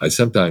 I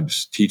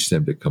sometimes teach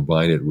them to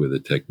combine it with a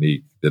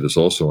technique that is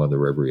also on the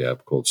Reverie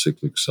app called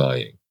cyclic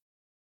sighing.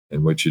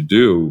 And what you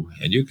do,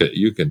 and you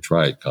can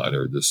try it,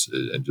 Connor, this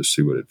and just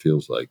see what it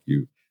feels like.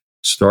 You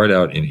start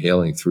out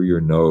inhaling through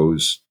your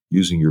nose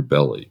using your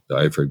belly,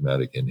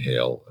 diaphragmatic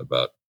inhale,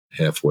 about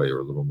halfway or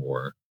a little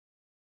more.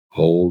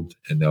 Hold,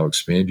 and now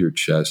expand your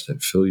chest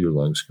and fill your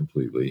lungs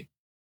completely.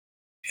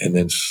 And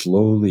then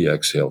slowly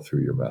exhale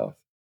through your mouth.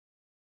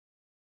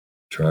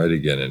 Try it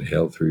again.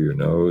 Inhale through your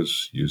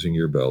nose using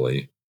your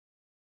belly.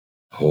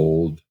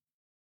 Hold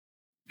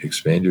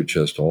Expand your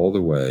chest all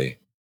the way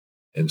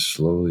and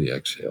slowly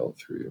exhale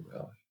through your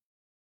mouth.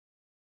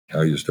 How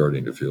are you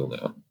starting to feel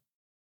now?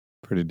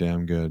 Pretty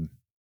damn good.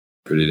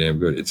 Pretty damn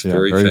good. It's Yeah,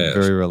 very very, fast,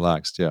 very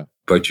relaxed. Yeah.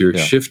 but you're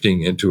Yeah.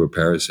 shifting into a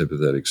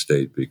parasympathetic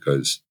state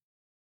because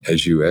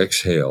as you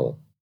exhale,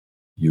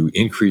 you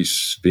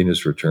increase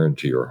venous return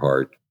to your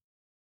heart.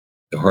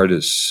 The heart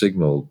is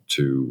signaled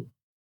to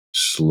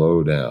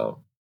slow down.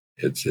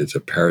 It's a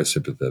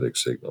parasympathetic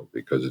signal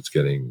because it's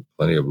getting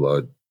plenty of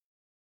blood.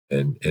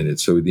 And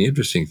it's so the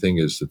interesting thing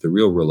is that the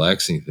real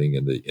relaxing thing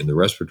in the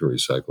respiratory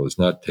cycle is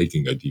not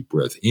taking a deep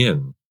breath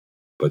in,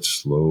 but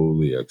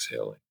slowly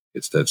exhaling.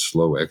 It's that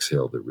slow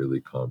exhale that really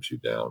calms you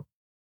down.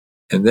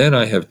 And then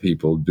I have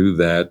people do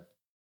that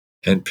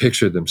and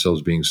picture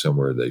themselves being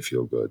somewhere they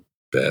feel good.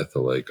 Bath, a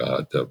lake, a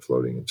hot tub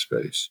floating in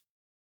space.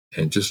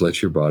 And just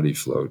let your body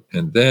float.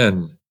 And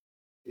then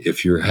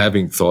if you're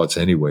having thoughts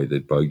anyway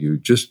that bug you,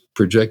 just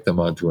project them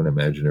onto an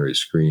imaginary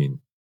screen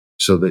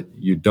so that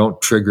you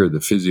don't trigger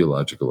the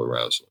physiological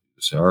arousal.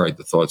 You say, all right,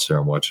 the thoughts there,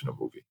 I'm watching a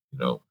movie.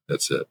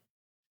 That's it.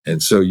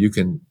 And so you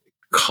can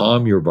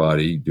calm your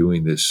body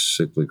doing this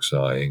cyclic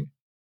sighing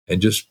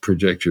and just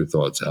project your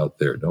thoughts out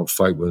there. Don't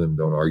fight with them.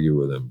 Don't argue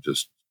with them.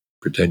 Just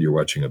pretend you're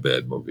watching a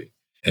bad movie.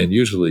 And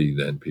usually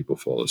then people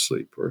fall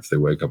asleep, or if they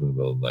wake up in the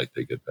middle of the night,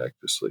 they get back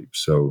to sleep.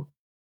 So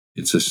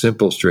it's a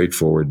simple,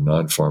 straightforward,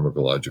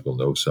 non-pharmacological,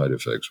 no side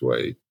effects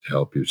way to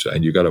help you.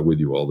 And you got it with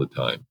you all the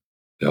time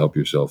to help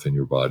yourself and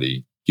your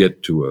body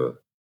get to a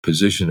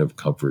position of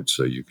comfort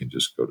so you can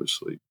just go to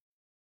sleep.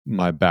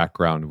 My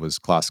background was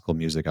classical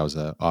music. I was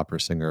an opera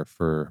singer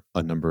for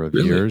a number of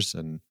Really? years.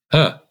 And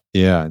Huh.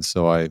 yeah, and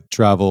so I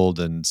traveled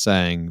and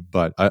sang,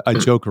 but I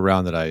joke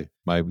around that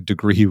my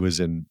degree was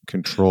in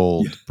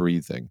controlled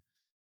breathing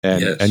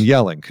and Yes.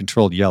 yelling,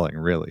 controlled yelling,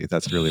 really.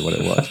 That's really what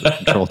it was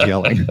controlled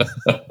yelling.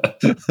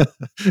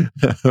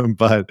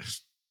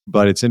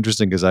 But it's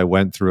interesting because I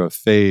went through a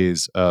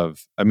phase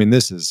of,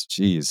 this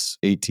is,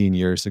 18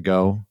 years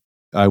ago.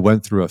 I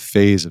went through a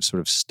phase of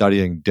sort of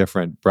studying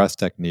different breath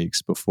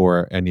techniques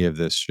before any of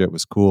this shit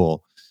was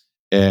cool.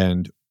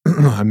 And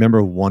I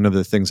remember one of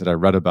the things that I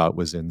read about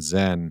was in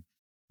Zen,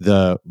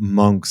 the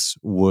monks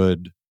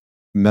would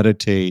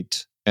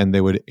meditate and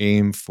they would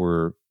aim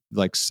for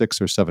like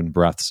 6 or 7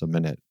 breaths a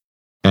minute.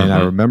 And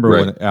I remember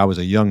when I was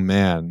a young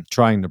man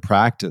trying to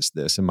practice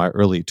this in my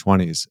early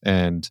 20s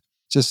and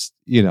just,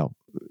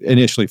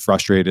 initially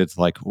frustrated,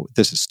 like,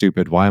 this is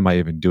stupid. Why am I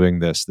even doing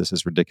this? This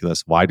is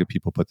ridiculous. Why do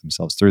people put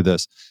themselves through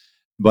this?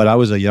 But I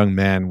was a young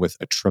man with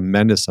a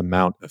tremendous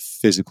amount of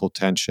physical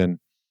tension,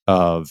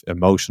 of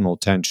emotional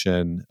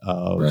tension,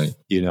 of,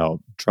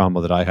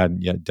 trauma that I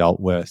hadn't yet dealt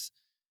with.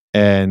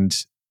 And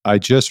I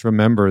just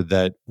remember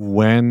that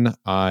when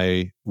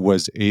I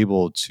was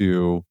able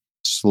to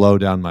slow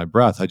down my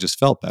breath, I just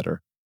felt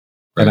better.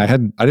 Right.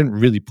 And I didn't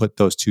really put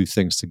those two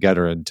things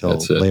together until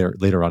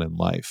later on in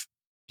life,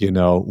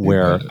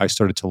 where I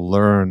started to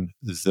learn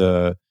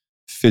the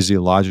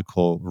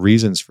physiological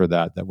reasons for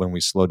that when we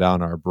slow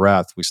down our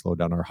breath, we slow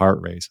down our heart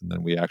rate, and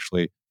then we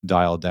actually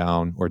dial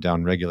down or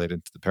down regulate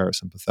into the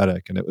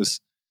parasympathetic. And it was,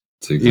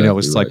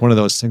 it's like one of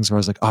those things where I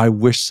was like, I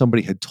wish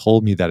somebody had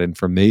told me that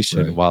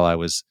information while I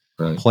was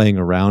playing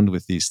around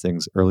with these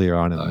things earlier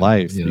on in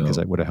life, because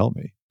it would have helped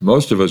me.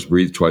 Most of us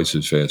breathe twice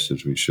as fast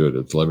as we should.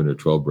 It's 11 or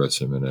 12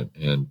 breaths a minute.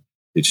 And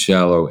it's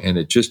shallow and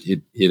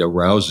it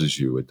arouses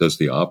you. It does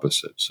the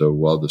opposite. So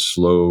while the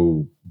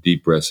slow,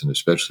 deep breaths and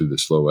especially the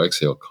slow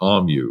exhale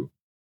calm you,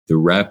 the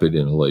rapid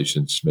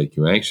inhalations make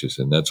you anxious.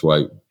 And that's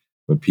why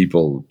when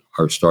people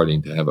are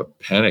starting to have a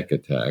panic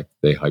attack,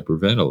 they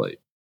hyperventilate.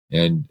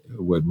 And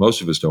what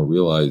most of us don't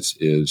realize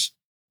is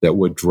that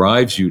what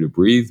drives you to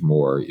breathe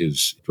more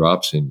is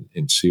drops in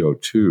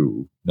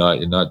CO2,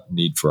 not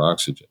need for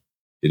oxygen.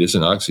 It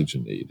isn't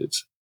oxygen need.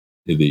 It's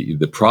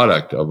the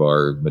product of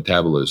our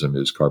metabolism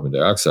is carbon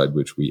dioxide,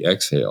 which we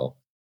exhale.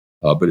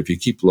 But if you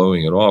keep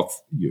blowing it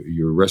off,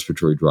 your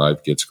respiratory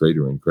drive gets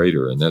greater and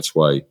greater. And that's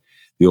why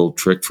the old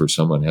trick for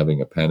someone having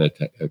a panic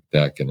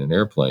attack in an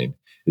airplane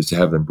is to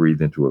have them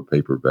breathe into a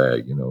paper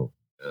bag,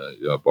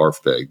 a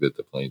barf bag that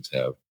the planes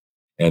have.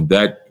 And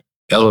that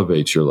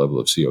elevates your level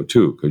of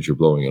CO2 because you're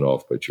blowing it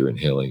off, but you're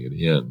inhaling it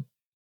in.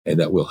 And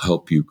that will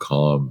help you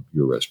calm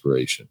your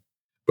respiration.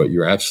 But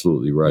you're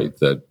absolutely right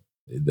that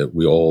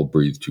we all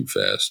breathe too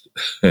fast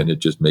and it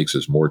just makes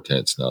us more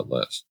tense, not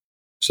less.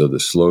 So the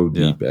slow,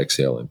 deep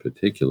exhale in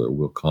particular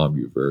will calm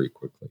you very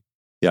quickly.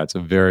 Yeah, it's a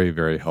very,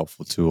 very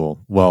helpful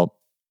tool. Well,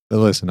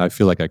 listen, I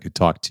feel like I could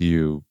talk to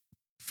you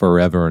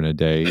forever and a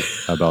day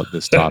about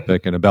this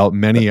topic and about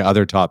many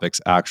other topics,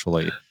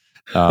 actually.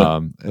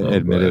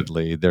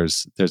 Admittedly,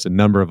 there's a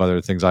number of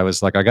other things. I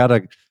was like, I got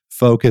to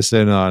focus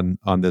in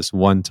on this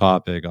one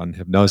topic on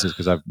hypnosis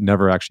because I've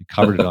never actually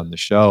covered it on the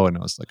show. And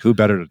I was like, who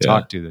better to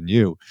talk to than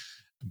you?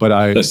 But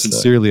I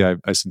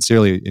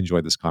sincerely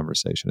enjoyed this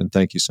conversation, and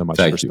thank you so much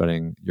for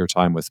spending your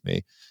time with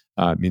me.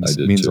 It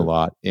means a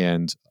lot,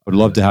 and I would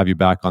love to have you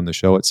back on the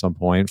show at some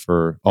point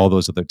for all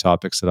those other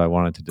topics that I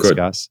wanted to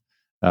discuss.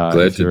 Glad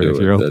if to do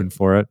you're it. open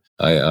for it.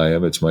 I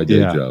am. It's my day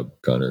Yeah. job,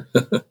 Connor.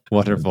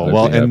 Wonderful. I'd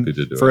Well, be happy and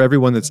to do for it.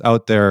 everyone that's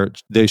out there,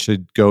 they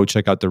should go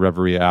check out the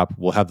Reverie app.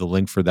 We'll have the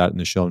link for that in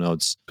the show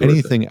notes. Terrific.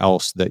 Anything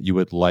else that you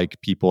would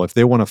like people, if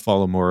they want to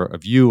follow more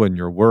of you and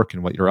your work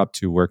and what you're up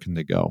to, where can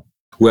they go?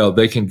 Well,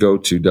 they can go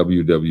to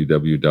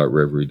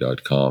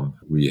www.reverie.com.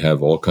 We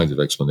have all kinds of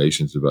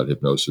explanations about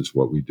hypnosis,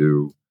 what we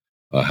do,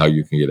 how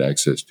you can get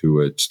access to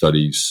it,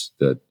 studies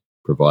that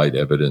provide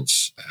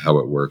evidence how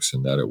it works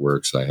and that it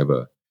works. I have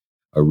a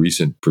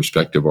recent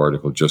perspective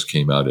article just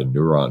came out in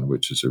Neuron,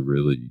 which is a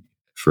really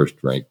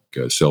first-ranked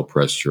cell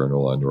press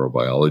journal on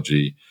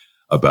neurobiology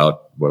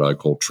about what I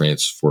call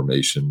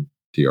transformation,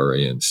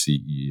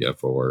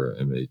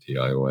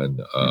 TRANCEFORMATION,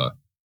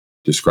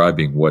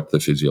 describing what the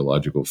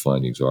physiological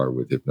findings are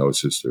with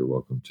hypnosis. They're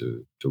welcome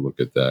to look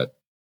at that.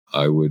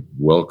 I would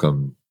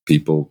welcome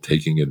people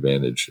taking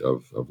advantage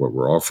of what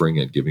we're offering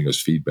and giving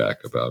us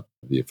feedback about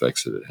the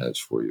effects that it has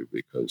for you,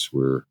 because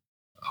we're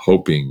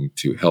hoping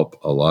to help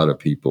a lot of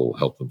people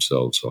help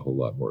themselves a whole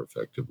lot more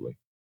effectively.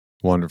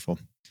 Wonderful.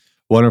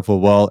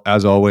 Wonderful. Well,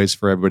 as always,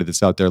 for everybody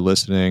that's out there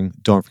listening,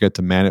 don't forget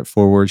to man it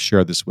forward.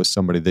 Share this with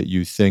somebody that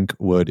you think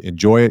would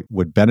enjoy it,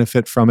 would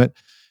benefit from it.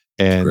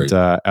 And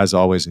as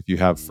always, if you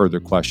have further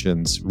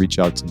questions, reach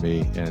out to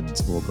me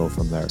and we'll go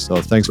from there.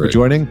 So thanks for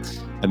joining.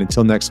 And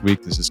until next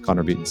week, this is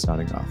Connor Beaton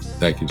signing off.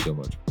 Thank you so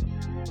much.